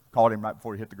caught him right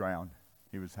before he hit the ground.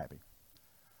 He was happy.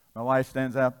 My wife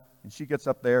stands up, and she gets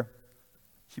up there.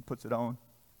 She puts it on.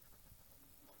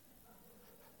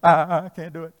 I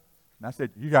can't do it. And I said,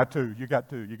 you got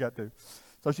to.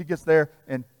 So she gets there,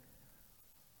 and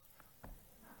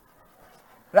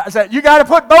I said, you got to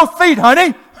put both feet,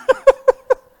 honey.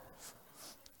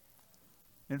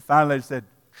 And finally they said,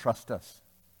 trust us.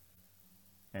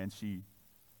 And she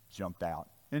jumped out.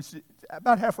 And she,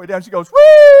 about halfway down, she goes,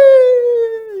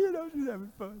 whee! You know, she's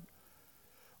having fun.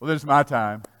 Well, this is my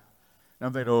time. And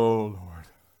I'm thinking, oh, Lord,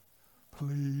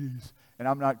 please. And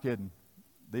I'm not kidding.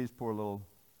 These poor little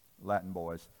Latin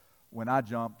boys, when I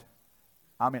jumped,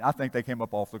 I mean, I think they came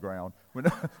up off the ground.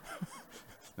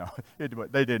 No,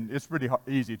 they didn't. It's pretty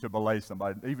easy to belay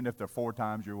somebody, even if they're 4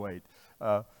 times your weight.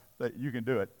 You can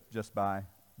do it just by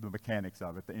the mechanics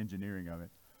of it, the engineering of it.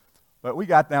 But we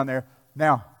got down there.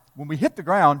 Now, when we hit the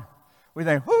ground, we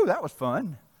think, whew, that was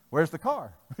fun. Where's the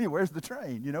car? Where's the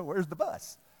train? You know, where's the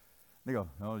bus? They go,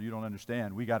 no, you don't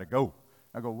understand. We got to go.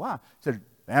 I go, why? He said,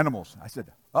 animals. I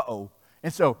said, uh-oh.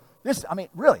 And so this, I mean,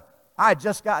 really, I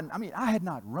had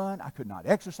not run. I could not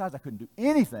exercise. I couldn't do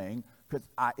anything because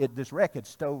this wreck had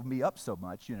stoved me up so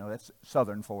much. You know, that's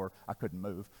Southern for I couldn't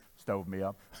move. Stove me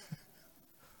up.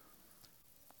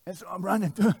 And so I'm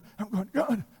running through. I'm going,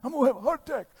 God, I'm going to have a heart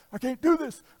attack. I can't do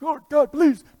this. Lord, God,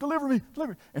 please, deliver me.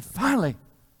 And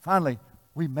finally,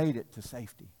 we made it to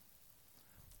safety.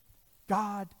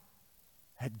 God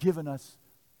had given us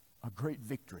a great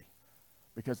victory.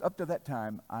 Because up to that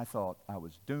time, I thought I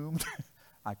was doomed.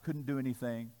 I couldn't do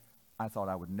anything. I thought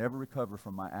I would never recover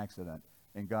from my accident.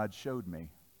 And God showed me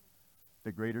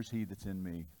that greater is He that's in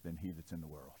me than he that's in the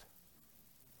world.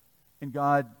 And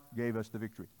God gave us the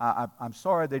victory. I'm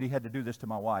sorry that He had to do this to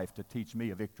my wife to teach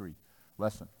me a victory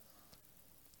lesson.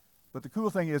 But the cool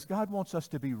thing is God wants us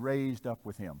to be raised up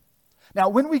with Him. Now,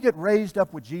 when we get raised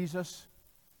up with Jesus,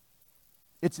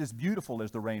 it's as beautiful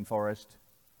as the rainforest,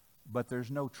 but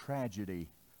there's no tragedy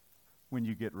when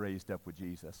you get raised up with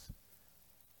Jesus.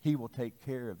 He will take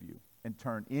care of you and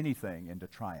turn anything into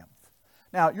triumph.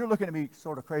 Now, you're looking at me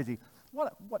sort of crazy.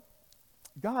 What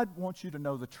God wants you to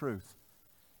know the truth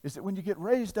is that when you get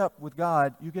raised up with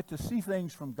God, you get to see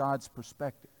things from God's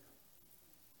perspective.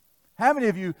 How many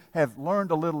of you have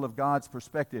learned a little of God's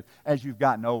perspective as you've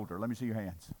gotten older? Let me see your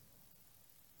hands.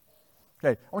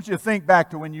 Okay, I want you to think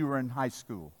back to when you were in high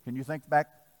school. Can you think back?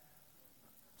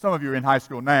 Some of you are in high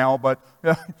school now, but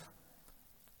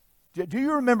do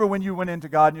you remember when you went into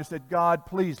God and you said, God,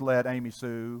 please let Amy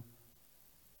Sue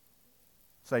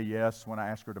say yes when I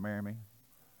ask her to marry me?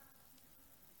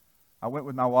 I went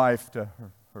with my wife to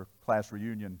her class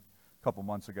reunion a couple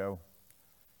months ago,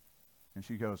 and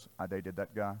she goes, I dated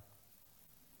that guy.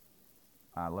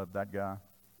 I love that guy.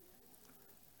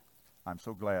 I'm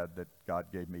so glad that God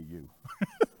gave me you.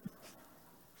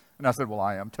 And I said, well,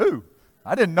 I am too.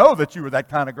 I didn't know that you were that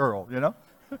kind of girl, you know.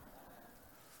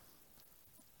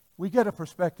 We get a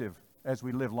perspective as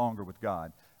we live longer with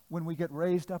God when we get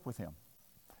raised up with Him.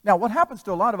 Now, what happens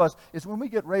to a lot of us is when we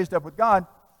get raised up with God,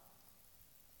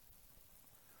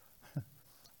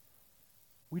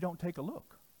 we don't take a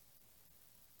look.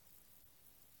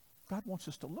 God wants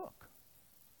us to look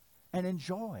and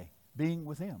enjoy being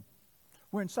with Him.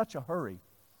 We're in such a hurry.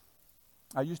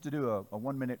 I used to do a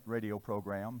 1-minute radio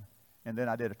program, and then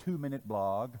I did a 2-minute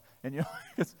blog, and you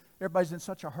know, everybody's in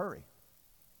such a hurry.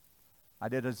 I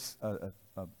did an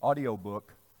audio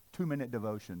book, 2-minute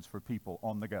devotions for people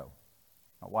on the go.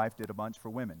 My wife did a bunch for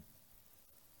women.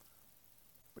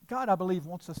 But God, I believe,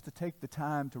 wants us to take the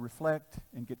time to reflect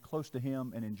and get close to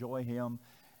Him and enjoy Him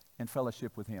and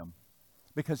fellowship with Him.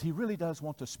 because he really does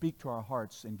want to speak to our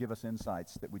hearts and give us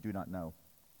insights that we do not know.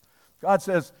 God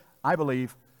says, I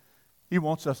believe, he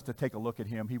wants us to take a look at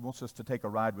him. He wants us to take a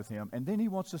ride with him. And then he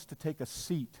wants us to take a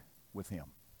seat with him.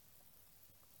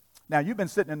 Now, you've been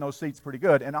sitting in those seats pretty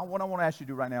good. And what I want to ask you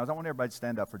to do right now is I want everybody to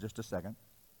stand up for just a second.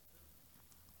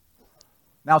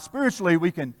 Now, spiritually,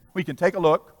 we can take a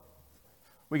look.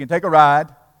 We can take a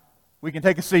ride. We can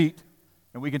take a seat.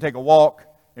 And we can take a walk.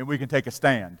 And we can take a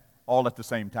stand. All at the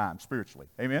same time, spiritually.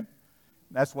 Amen?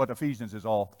 That's what Ephesians is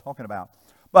all talking about.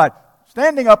 But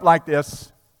standing up like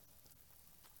this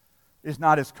is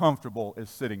not as comfortable as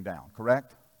sitting down,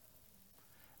 correct?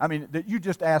 I mean, you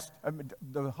just asked,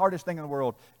 the hardest thing in the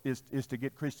world is to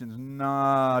get Christians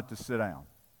not to sit down.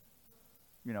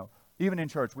 You know, even in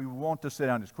church, we want to sit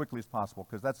down as quickly as possible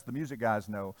because that's the music guys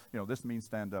know, this means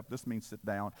stand up, this means sit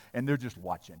down, and they're just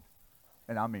watching.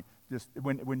 And I mean, just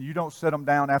when you don't sit them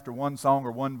down after one song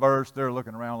or one verse, they're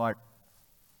looking around like,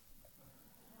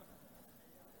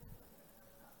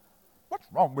 what's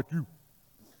wrong with you?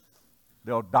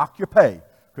 They'll dock your pay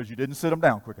because you didn't sit them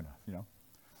down quick enough,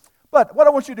 But what I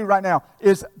want you to do right now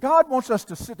is God wants us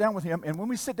to sit down with him, and when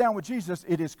we sit down with Jesus,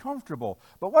 it is comfortable.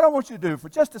 But what I want you to do for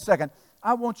just a second,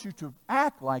 I want you to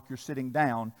act like you're sitting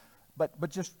down, but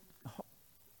just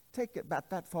take it about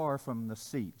that far from the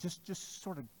seat. Just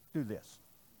sort of do this.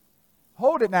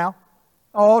 Hold it now.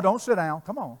 Oh, don't sit down.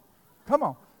 Come on. Come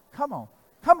on. Come on.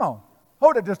 Come on.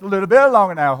 Hold it just a little bit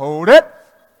longer now. Hold it.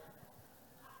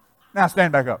 Now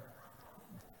stand back up.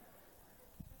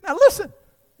 Now listen,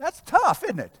 that's tough,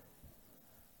 isn't it?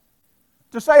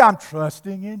 To say I'm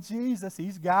trusting in Jesus,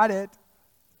 he's got it.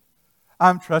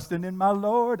 I'm trusting in my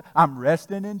Lord. I'm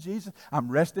resting in Jesus. I'm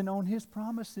resting on his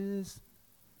promises.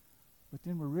 But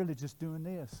then we're really just doing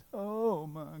this. Oh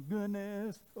my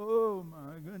goodness. Oh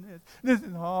my goodness. This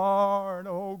is hard.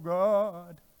 Oh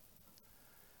God.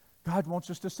 God wants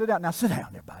us to sit down. Now sit down,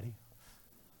 everybody.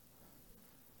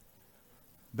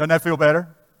 Doesn't that feel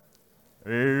better?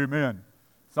 Amen.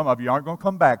 Some of you aren't going to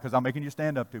come back because I'm making you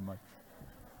stand up too much.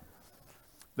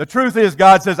 The truth is,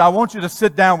 God says, I want you to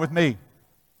sit down with me.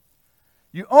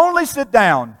 You only sit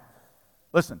down.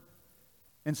 Listen,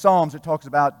 in Psalms it talks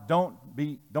about don't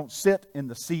sit in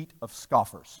the seat of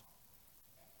scoffers.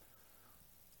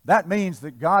 That means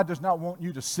that God does not want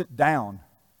you to sit down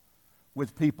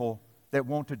with people that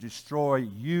want to destroy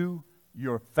you,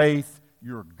 your faith,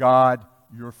 your God,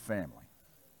 your family.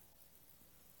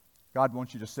 God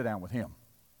wants you to sit down with him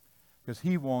because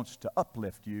he wants to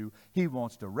uplift you. He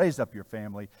wants to raise up your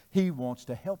family. He wants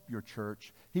to help your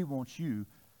church. He wants you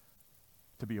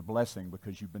to be a blessing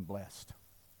because you've been blessed.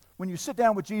 When you sit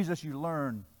down with Jesus, you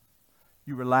learn,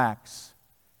 you relax.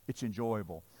 It's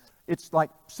enjoyable. It's like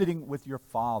sitting with your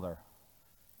Father,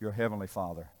 your Heavenly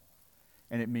Father,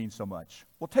 and it means so much.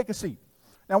 Well, take a seat.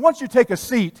 Now, once you take a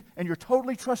seat and you're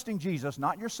totally trusting Jesus,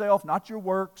 not yourself, not your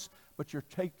works, but you're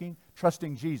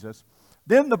trusting Jesus,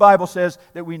 then the Bible says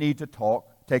that we need to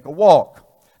take a walk.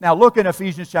 Now look in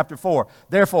Ephesians chapter 4.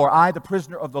 Therefore, I, the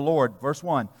prisoner of the Lord, verse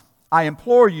 1, I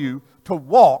implore you to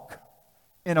walk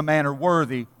in a manner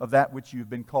worthy of that which you've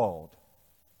been called.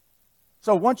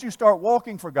 So once you start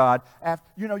walking for God,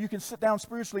 you can sit down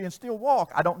spiritually and still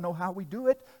walk. I don't know how we do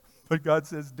it, but God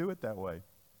says do it that way.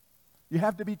 You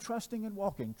have to be trusting and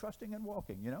walking,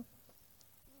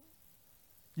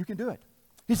 You can do it.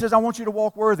 He says, I want you to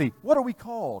walk worthy. What are we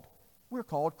called? We're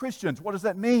called Christians. What does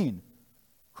that mean?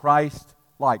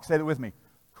 Christ-like. Say that with me.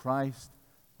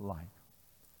 Christ-like.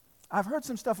 I've heard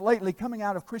some stuff lately coming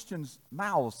out of Christians'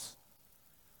 mouths.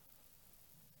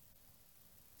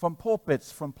 From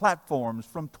pulpits, from platforms,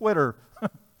 from Twitter,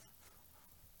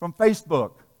 from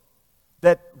Facebook,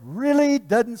 that really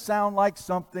doesn't sound like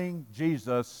something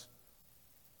Jesus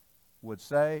would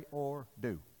say or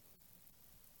do.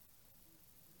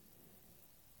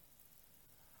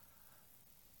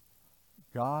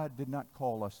 God did not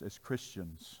call us as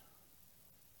Christians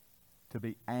to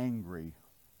be angry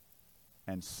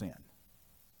and sin.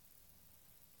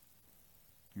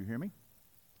 Do you hear me?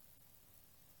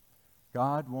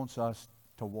 God wants us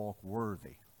to walk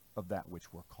worthy of that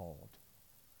which we're called.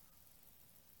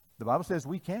 The Bible says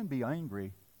we can be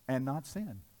angry and not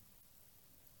sin.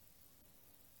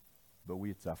 But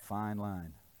it's a fine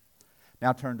line.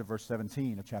 Now turn to verse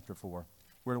 17 of chapter 4.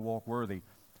 We're to walk worthy.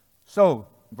 So,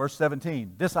 verse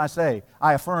 17, this I say,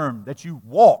 I affirm that you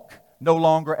walk no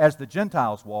longer as the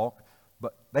Gentiles walk,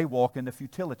 but they walk in the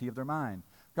futility of their mind.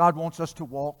 God wants us to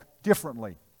walk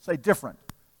differently. Say different.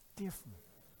 Different.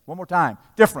 One more time.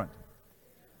 Different.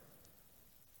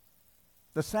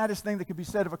 The saddest thing that can be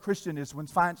said of a Christian is when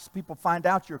people find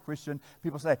out you're a Christian,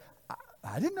 people say,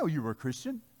 I didn't know you were a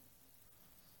Christian.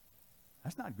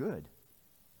 That's not good.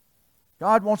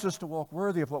 God wants us to walk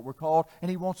worthy of what we're called, and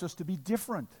He wants us to be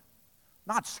different.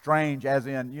 Not strange as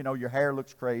in, your hair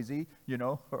looks crazy,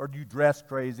 or you dress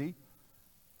crazy.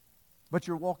 But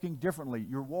you're walking differently.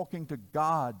 You're walking to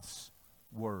God's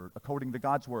Word, according to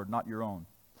God's Word, not your own.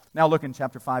 Now look in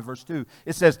chapter 5, verse 2.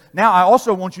 It says, now I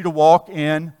also want you to walk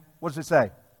in, what does it say?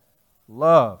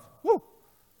 Love. Woo!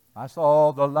 I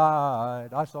saw the light.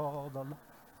 I saw the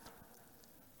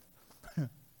light.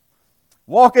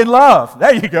 Walk in love.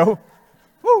 There you go.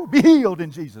 Woo! Be healed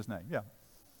in Jesus' name. Yeah.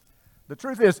 The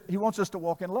truth is, He wants us to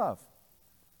walk in love.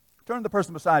 Turn to the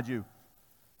person beside you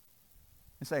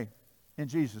and say, in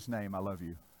Jesus' name, I love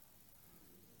you.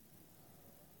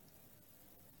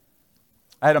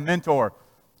 I had a mentor,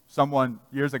 someone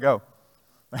years ago,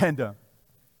 and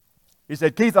he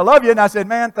said, Keith, I love you. And I said,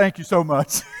 man, thank you so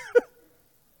much.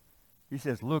 He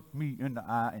says, look me in the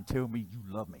eye and tell me you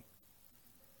love me.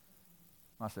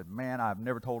 I said, man, I've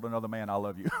never told another man I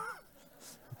love you.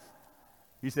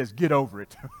 He says, get over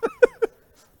it.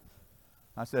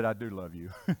 I said, I do love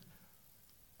you.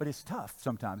 But it's tough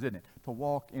sometimes, isn't it, to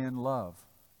walk in love.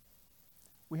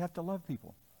 We have to love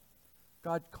people.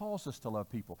 God calls us to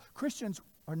love people. Christians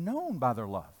are known by their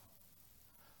love.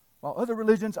 While other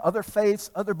religions, other faiths,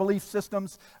 other belief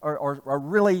systems are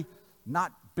really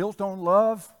not built on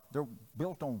love, they're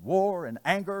built on war and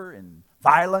anger and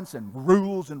violence and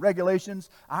rules and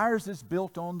regulations. Ours is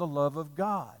built on the love of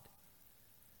God.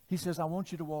 He says, I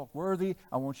want you to walk worthy,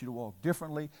 I want you to walk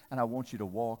differently, and I want you to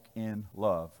walk in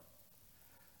love.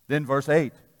 Then verse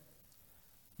 8,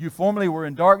 you formerly were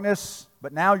in darkness,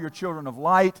 but now you're children of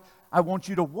light. I want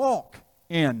you to walk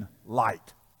in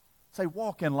light. Say,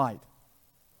 walk in light.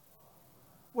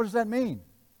 What does that mean?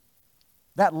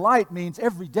 That light means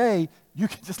every day, you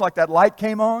can, just like that light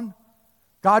came on,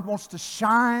 God wants to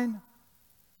shine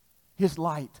His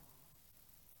light,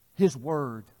 His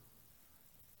Word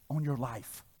on your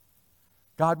life.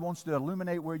 God wants to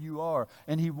illuminate where you are,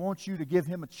 and He wants you to give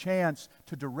Him a chance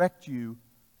to direct you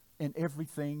in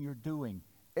everything you're doing.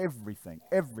 Everything,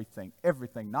 everything,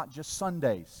 everything, not just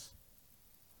Sundays.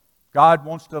 God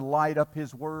wants to light up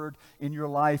His Word in your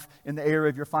life, in the area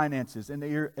of your finances, in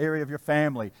the area of your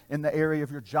family, in the area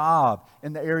of your job,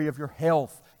 in the area of your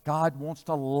health. God wants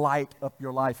to light up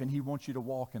your life, and He wants you to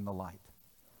walk in the light.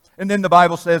 And then the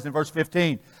Bible says in verse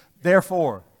 15,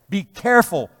 therefore, be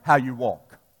careful how you walk.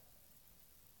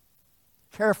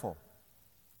 Careful.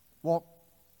 Walk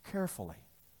carefully.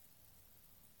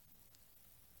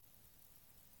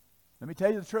 Let me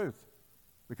tell you the truth.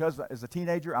 Because as a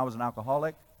teenager, I was an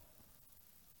alcoholic.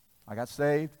 I got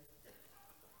saved.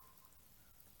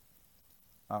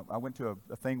 I went to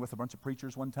a thing with a bunch of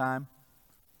preachers one time.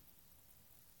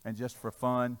 And just for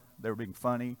fun, they were being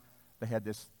funny. They had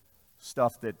this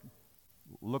stuff that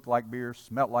looked like beer,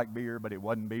 smelled like beer, but it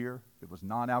wasn't beer. It was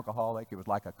non-alcoholic. It was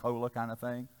like a cola kind of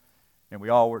thing. And we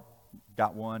all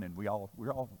got one, and we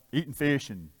were all eating fish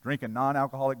and drinking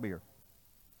non-alcoholic beer.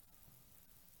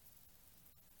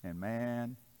 And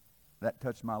man, that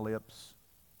touched my lips.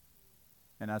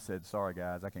 And I said, sorry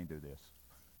guys, I can't do this.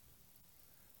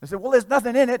 They said, well, there's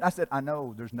nothing in it. I said, I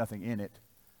know there's nothing in it.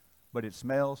 But it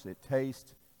smells, it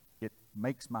tastes, it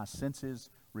makes my senses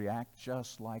react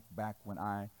just like back when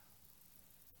I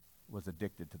was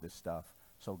addicted to this stuff.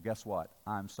 So guess what?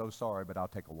 I'm so sorry, but I'll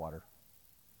take a water.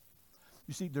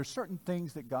 You see, there's certain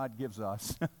things that God gives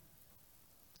us.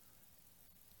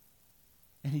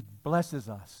 And He blesses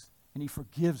us. And He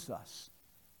forgives us.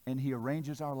 And He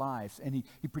arranges our lives. And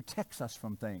He protects us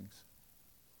from things.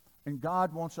 And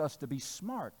God wants us to be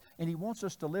smart. And He wants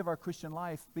us to live our Christian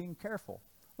life being careful.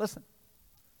 Listen.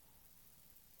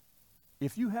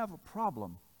 If you have a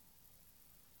problem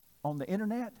on the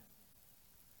internet,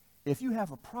 if you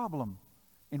have a problem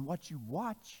in what you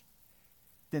watch,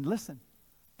 then listen.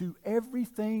 Do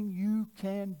everything you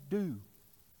can do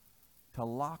to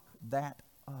lock that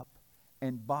up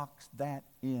and box that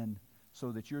in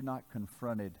so that you're not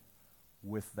confronted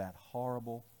with that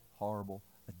horrible, horrible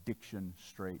addiction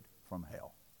straight from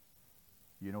hell.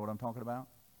 You know what I'm talking about?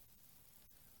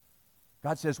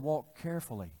 God says, walk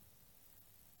carefully.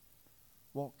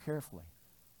 Walk carefully.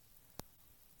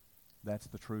 That's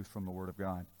the truth from the Word of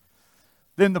God.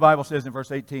 Then the Bible says in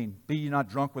verse 18, be ye not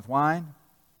drunk with wine,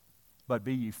 but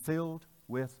be ye filled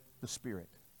with the Spirit.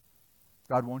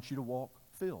 God wants you to walk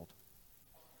filled.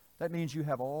 That means you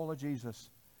have all of Jesus,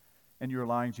 and you're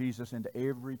allowing Jesus into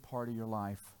every part of your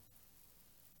life.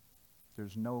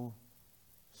 There's no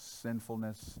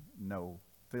sinfulness, no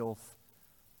filth,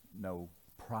 no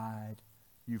pride.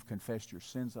 You've confessed your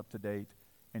sins up to date,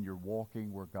 and you're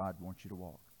walking where God wants you to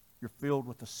walk. You're filled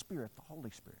with the Spirit, the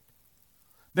Holy Spirit.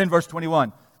 Then verse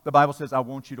 21, the Bible says, I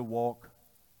want you to walk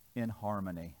in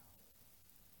harmony.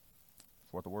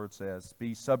 That's what the Word says.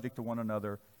 Be subject to one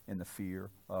another in the fear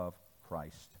of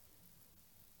Christ.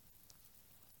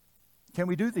 Can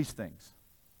we do these things?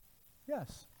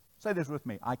 Yes. Say this with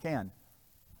me. I can.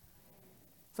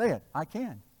 Say it. I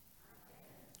can.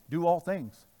 Do all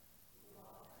things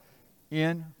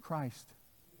in Christ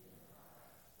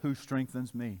who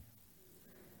strengthens me.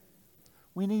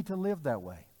 We need to live that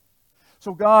way.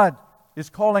 So God is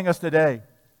calling us today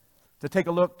to take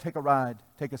a look, take a ride,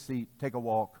 take a seat, take a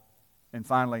walk, and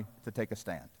finally to take a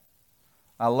stand.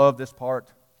 I love this part.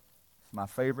 It's my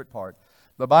favorite part.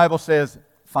 The Bible says,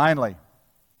 finally,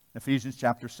 Ephesians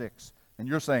chapter 6. And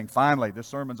you're saying, finally, this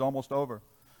sermon's almost over.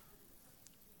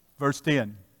 Verse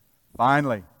 10,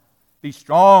 finally, be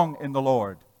strong in the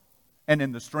Lord and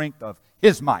in the strength of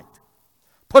His might.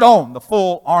 Put on the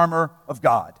full armor of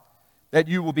God, that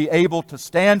you will be able to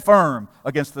stand firm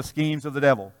against the schemes of the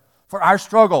devil. For our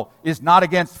struggle is not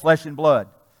against flesh and blood,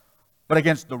 but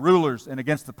against the rulers and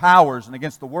against the powers and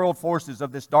against the world forces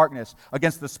of this darkness,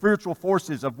 against the spiritual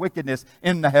forces of wickedness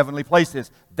in the heavenly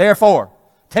places. Therefore,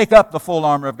 take up the full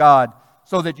armor of God,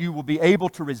 so that you will be able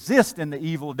to resist in the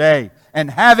evil day, and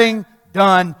having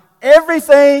done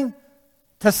everything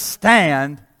to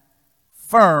stand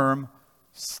firm,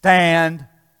 stand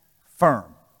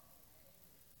firm.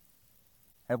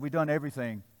 Have we done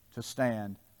everything to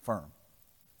stand firm?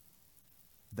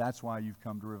 That's why you've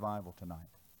come to revival tonight.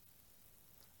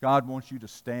 God wants you to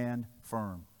stand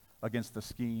firm against the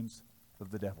schemes of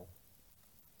the devil.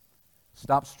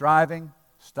 Stop striving,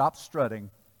 stop strutting,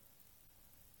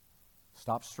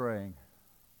 stop straying,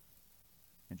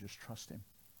 and just trust Him.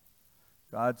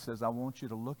 God says, I want you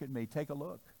to look at me. Take a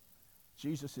look.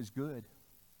 Jesus is good.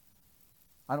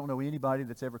 I don't know anybody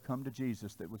that's ever come to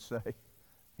Jesus that would say,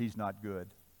 He's not good.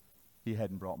 He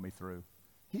hadn't brought me through.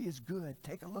 He is good.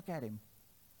 Take a look at Him.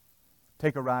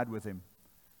 Take a ride with Him.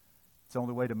 It's the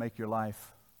only way to make your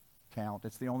life count.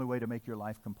 It's the only way to make your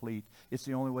life complete. It's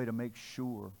the only way to make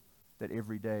sure that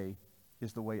every day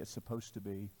is the way it's supposed to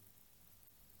be.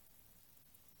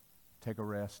 Take a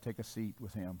rest, take a seat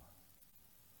with Him,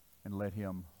 and let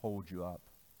Him hold you up.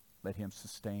 Let Him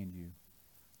sustain you.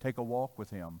 Take a walk with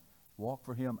Him. Walk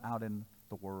for Him out in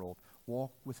the world.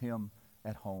 Walk with Him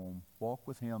at home. Walk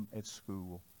with Him at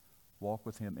school. Walk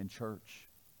with Him in church.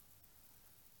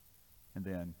 And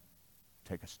then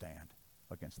take a stand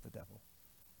against the devil.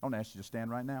 I want to ask you to stand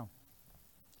right now.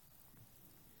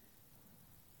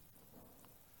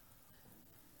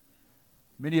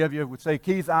 Many of you would say,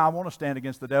 Keith, I want to stand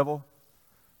against the devil.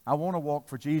 I want to walk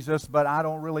for Jesus, but I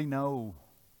don't really know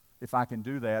if I can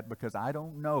do that because I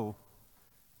don't know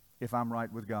if I'm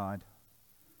right with God.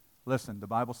 Listen, the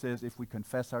Bible says if we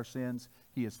confess our sins,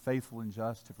 He is faithful and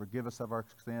just to forgive us of our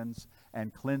sins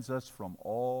and cleanse us from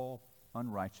all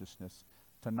unrighteousness.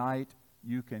 Tonight,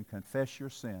 you can confess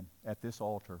your sin at this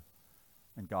altar,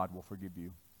 and God will forgive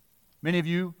you. Many of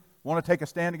you want to take a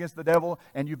stand against the devil,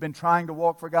 and you've been trying to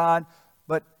walk for God,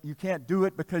 but you can't do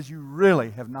it because you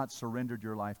really have not surrendered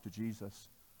your life to Jesus.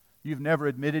 You've never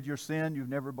admitted your sin, you've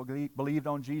never believed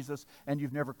on Jesus, and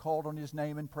you've never called on His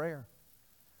name in prayer.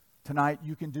 Tonight,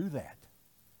 you can do that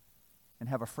and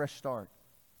have a fresh start.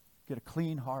 Get a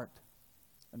clean heart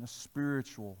and a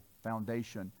spiritual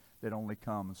foundation that only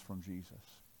comes from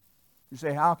Jesus. You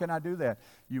say, how can I do that?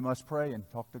 You must pray and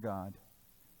talk to God.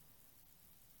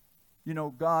 You know,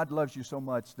 God loves you so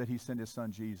much that He sent His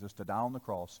Son Jesus to die on the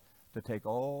cross to take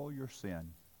all your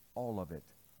sin, all of it,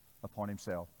 upon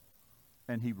Himself.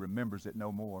 And He remembers it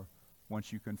no more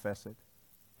once you confess it.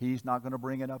 He's not going to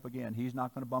bring it up again. He's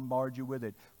not going to bombard you with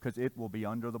it because it will be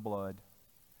under the blood.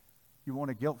 You want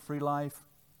a guilt-free life?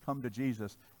 Come to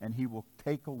Jesus and He will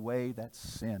take away that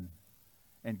sin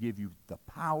and give you the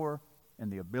power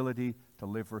and the ability to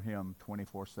live for Him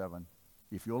 24/7.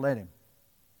 If you'll let Him.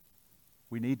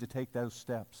 We need to take those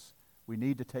steps. We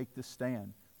need to take this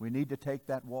stand. We need to take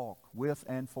that walk with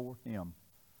and for Him.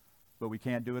 But we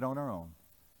can't do it on our own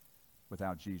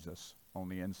without Jesus on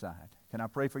the inside. Can I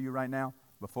pray for you right now?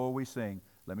 Before we sing,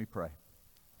 let me pray.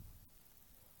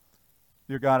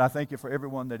 Dear God, I thank You for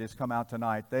everyone that has come out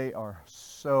tonight. They are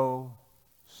so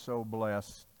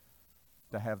blessed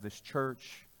to have this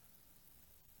church,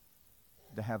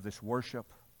 to have this worship,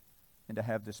 and to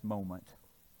have this moment.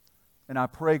 And I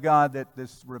pray, God, that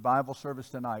this revival service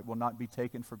tonight will not be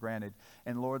taken for granted.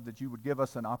 And Lord, that You would give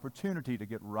us an opportunity to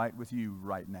get right with You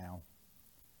right now.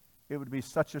 It would be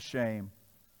such a shame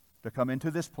to come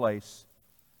into this place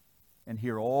and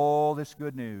hear all this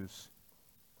good news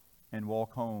and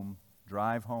walk home,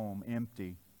 drive home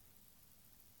empty,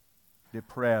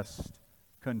 depressed,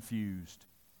 confused,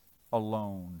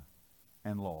 alone,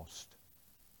 and lost.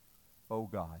 oh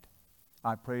God,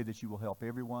 I pray that you will help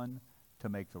everyone to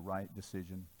make the right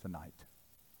decision tonight.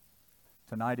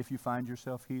 Tonight, if you find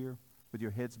yourself here with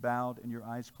your heads bowed and your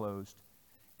eyes closed,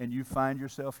 and you find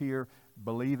yourself here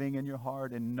believing in your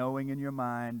heart and knowing in your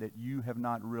mind that you have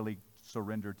not really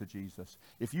surrendered to Jesus.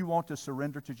 If you want to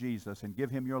surrender to Jesus and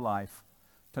give him your life,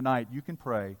 tonight you can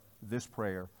pray this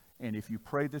prayer. And if you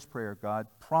pray this prayer, God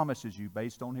promises you,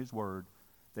 based on his word,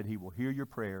 that he will hear your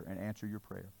prayer and answer your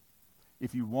prayer.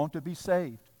 If you want to be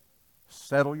saved,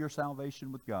 settle your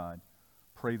salvation with God,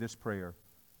 pray this prayer.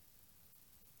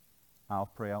 I'll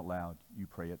pray out loud. You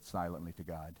pray it silently to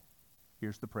God.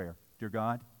 Here's the prayer. Dear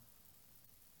God,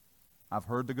 I've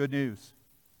heard the good news.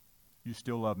 You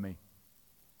still love me.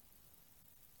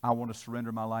 I want to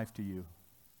surrender my life to you.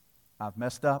 I've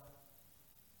messed up.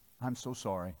 I'm so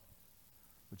sorry.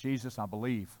 But Jesus, I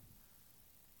believe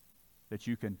that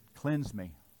you can cleanse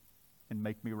me and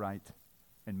make me right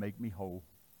and make me whole.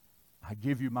 I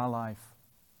give you my life.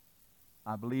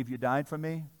 I believe you died for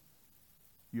me.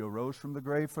 You arose from the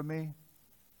grave for me.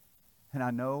 And I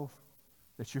know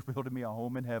that you're building me a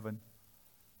home in heaven.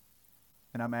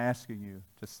 And I'm asking you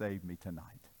to save me tonight.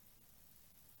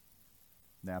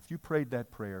 Now, if you prayed that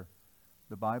prayer,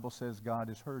 the Bible says God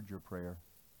has heard your prayer.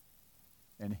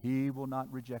 And he will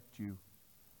not reject you.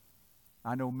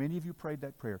 I know many of you prayed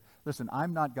that prayer. Listen,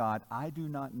 I'm not God. I do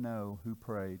not know who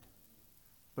prayed.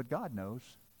 But God knows.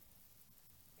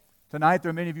 Tonight, there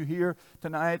are many of you here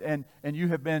tonight, and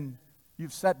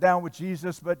you've sat down with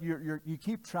Jesus, but you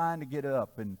keep trying to get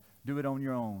up and do it on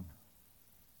your own.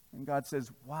 And God says,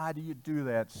 why do you do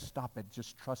that? Stop it.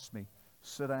 Just trust me.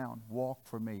 Sit down. Walk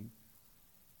for me.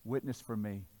 Witness for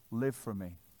me. Live for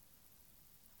me.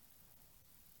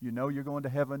 You know you're going to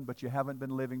heaven, but you haven't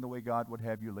been living the way God would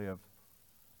have you live.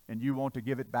 And you want to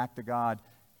give it back to God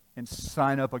and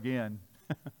sign up again.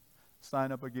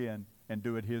 Sign up again and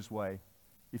do it his way.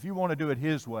 If you want to do it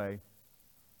his way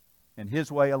and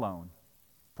his way alone,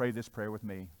 pray this prayer with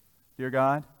me. Dear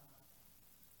God,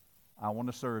 I want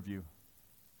to serve you.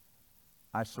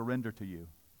 I surrender to you.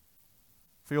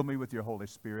 Fill me with your Holy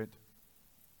Spirit.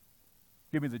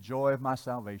 Give me the joy of my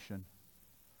salvation.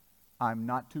 I'm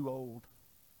not too old.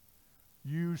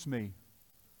 Use me.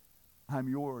 I'm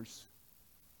yours.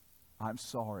 I'm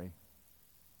sorry.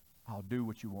 I'll do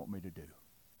what you want me to do.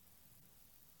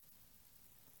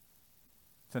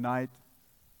 Tonight,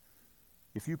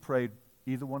 if you prayed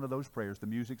either one of those prayers, the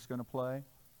music's going to play.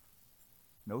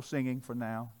 No singing for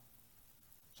now.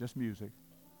 Just music.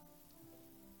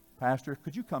 Pastor,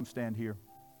 could you come stand here?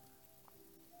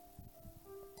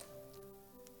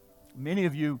 Many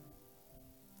of you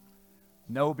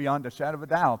know beyond a shadow of a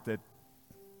doubt that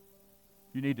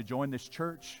you need to join this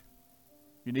church.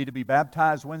 You need to be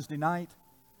baptized Wednesday night.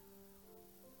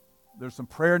 There's some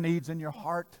prayer needs in your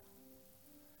heart.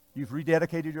 You've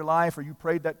rededicated your life, or you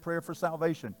prayed that prayer for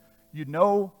salvation. You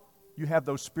know you have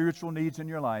those spiritual needs in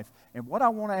your life. And what I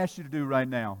want to ask you to do right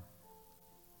now,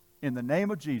 in the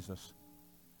name of Jesus,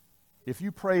 if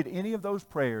you prayed any of those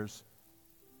prayers,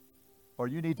 or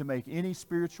you need to make any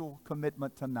spiritual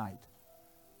commitment tonight,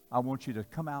 I want you to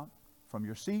come out from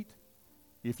your seat,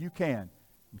 if you can,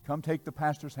 and come take the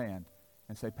pastor's hand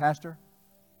and say, Pastor,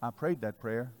 I prayed that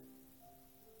prayer.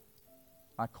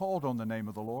 I called on the name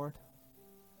of the Lord.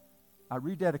 I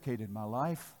rededicated my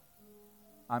life.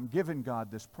 I'm giving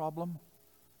God this problem.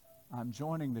 I'm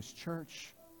joining this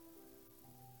church.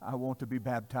 I want to be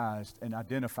baptized and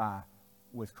identify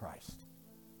with Christ.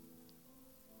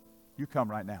 You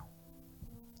come right now.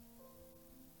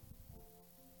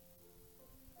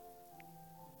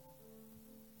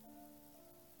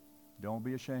 Don't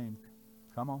be ashamed.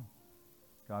 Come on.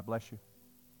 God bless you.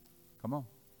 Come on.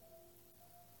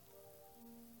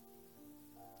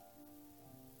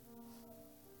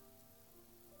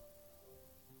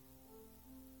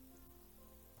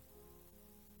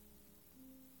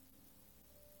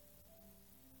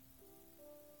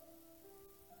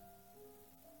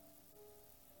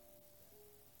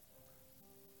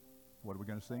 What are we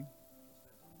going to sing?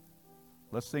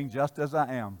 Let's sing Just As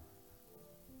I Am.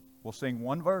 We'll sing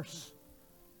one verse.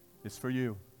 It's for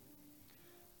you.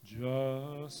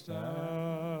 Just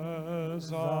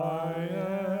as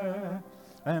I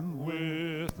am,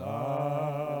 without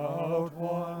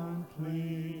one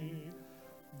plea,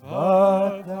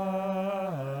 but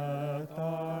that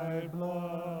thy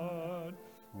blood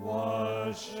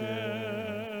was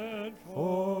shed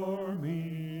for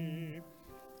me,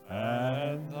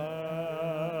 and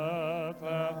that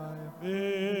thou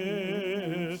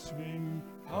bidst me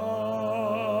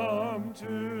come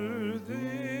to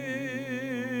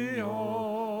thee,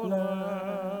 O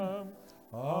Lamb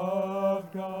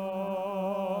of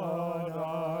God,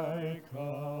 I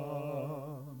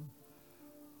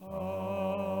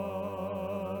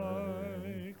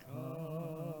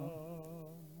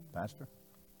Pastor.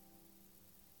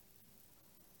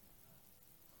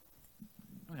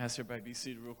 I'm going to ask everybody to be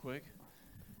seated real quick.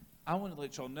 I want to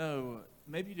let y'all know,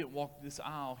 maybe you didn't walk this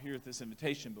aisle here at this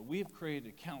invitation, but we have created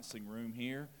a counseling room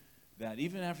here that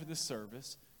even after this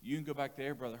service, you can go back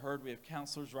there. Brother Hurd, we have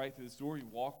counselors right through this door. You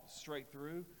walk straight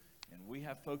through, and we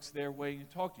have folks there waiting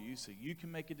to talk to you so you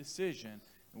can make a decision.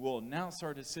 And we'll announce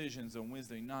our decisions on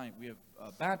Wednesday night. We have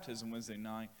baptism Wednesday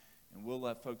night, and we'll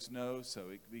let folks know so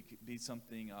it could be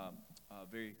something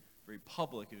very, very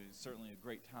public. It is certainly a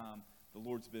great time. The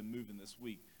Lord's been moving this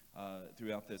week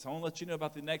throughout this. I want to let you know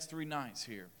about the next 3 nights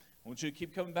here. I want you to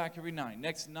keep coming back every night.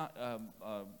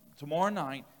 Tomorrow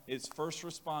night is First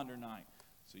Responder Night.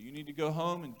 So you need to go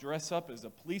home and dress up as a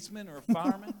policeman or a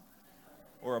fireman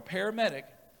or a paramedic.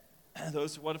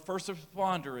 Those are what a first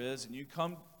responder is. And you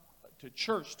come to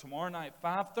church tomorrow night,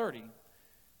 5:30.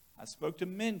 I spoke to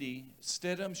Mindy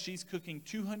Stidham. She's cooking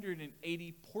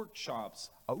 280 pork chops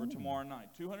for tomorrow night.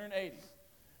 280.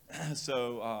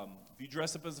 So if you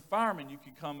dress up as a fireman, you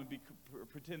can come and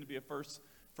pretend to be a first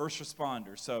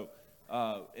responder. So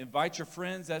invite your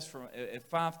friends. That's from at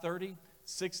 5:30.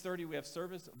 6:30 we have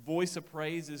service. Voice of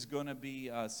Praise is going to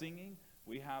be singing.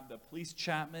 We have the police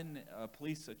chaplain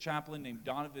named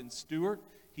Donovan Stewart.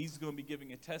 He's going to be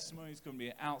giving a testimony. It's going to be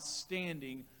an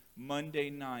outstanding Monday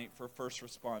night for First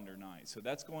Responder Night. So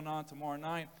that's going on tomorrow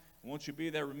night. I want you to be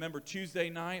there. Remember, Tuesday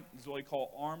night is what we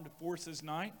call Armed Forces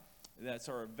Night. That's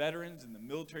our veterans and the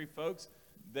military folks.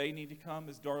 They need to come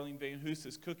as Darlene Van Hoos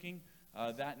is cooking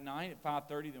that night at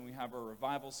 5:30. Then we have our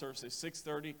revival service at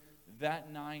 6:30.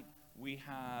 That night we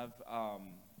have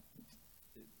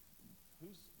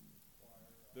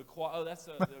the choir. Oh, that's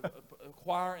the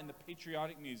choir and the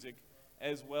patriotic music,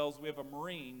 as well as we have a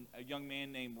Marine, a young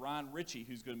man named Ron Ritchie,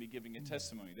 who's going to be giving a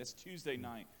testimony. That's Tuesday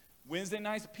night. Wednesday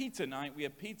night's pizza night. We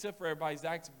have pizza for everybody.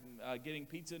 Zach's getting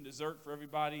pizza and dessert for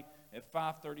everybody at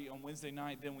 5:30 on Wednesday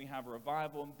night. Then we have a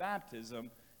revival and baptism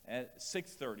at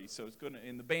 6:30. So it's going to,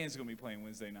 and the band's going to be playing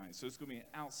Wednesday night. So it's going to be an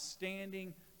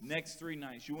outstanding next 3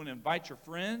 nights. You want to invite your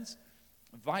friends,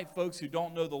 invite folks who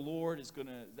don't know the Lord. It's going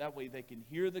to, that way they can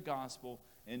hear the gospel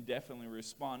and definitely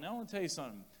respond. Now I want to tell you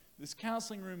something. This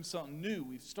counseling room is something new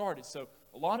we've started. So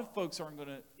a lot of folks aren't going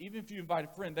to, even if you invite a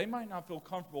friend, they might not feel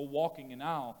comfortable walking an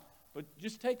aisle. But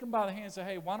just take them by the hand and say,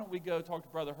 hey, why don't we go talk to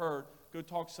Brother Hurd, go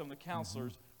talk to some of the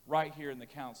counselors right here in the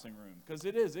counseling room. Because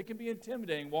it can be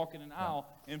intimidating walking an aisle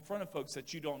in front of folks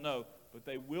that you don't know. But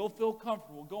they will feel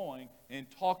comfortable going and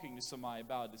talking to somebody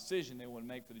about a decision they want to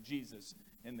make for the Jesus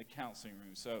in the counseling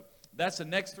room. So that's the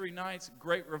next 3 nights.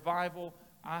 Great revival.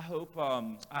 I hope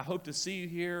to see you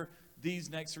here these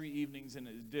next 3 evenings and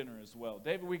at dinner as well.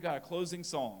 David, we got a closing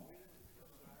song.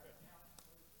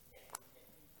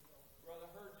 Brother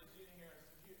Hurd, did you hear us?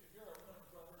 If you're a friend of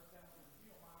Brother Hurd's counseling, if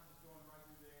you don't mind just going right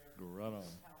through there. Go right on.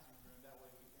 Counseling room, that way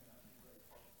we can be ready to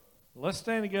talk to folks. Let's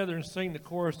stand together and sing the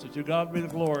chorus to God be the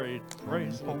glory.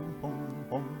 Praise the Lord.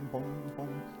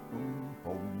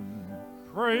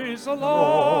 Praise the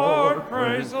Lord,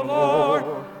 praise the Lord.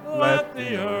 Let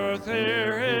the earth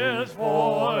hear his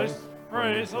voice.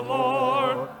 Praise the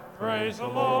Lord, praise the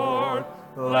Lord.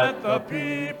 Let the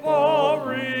people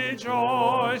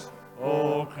rejoice.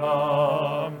 Oh,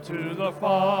 come to the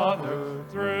Father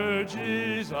through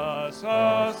Jesus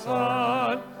the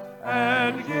Son,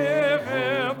 and give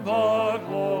him the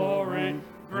glory.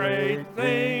 Great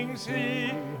things he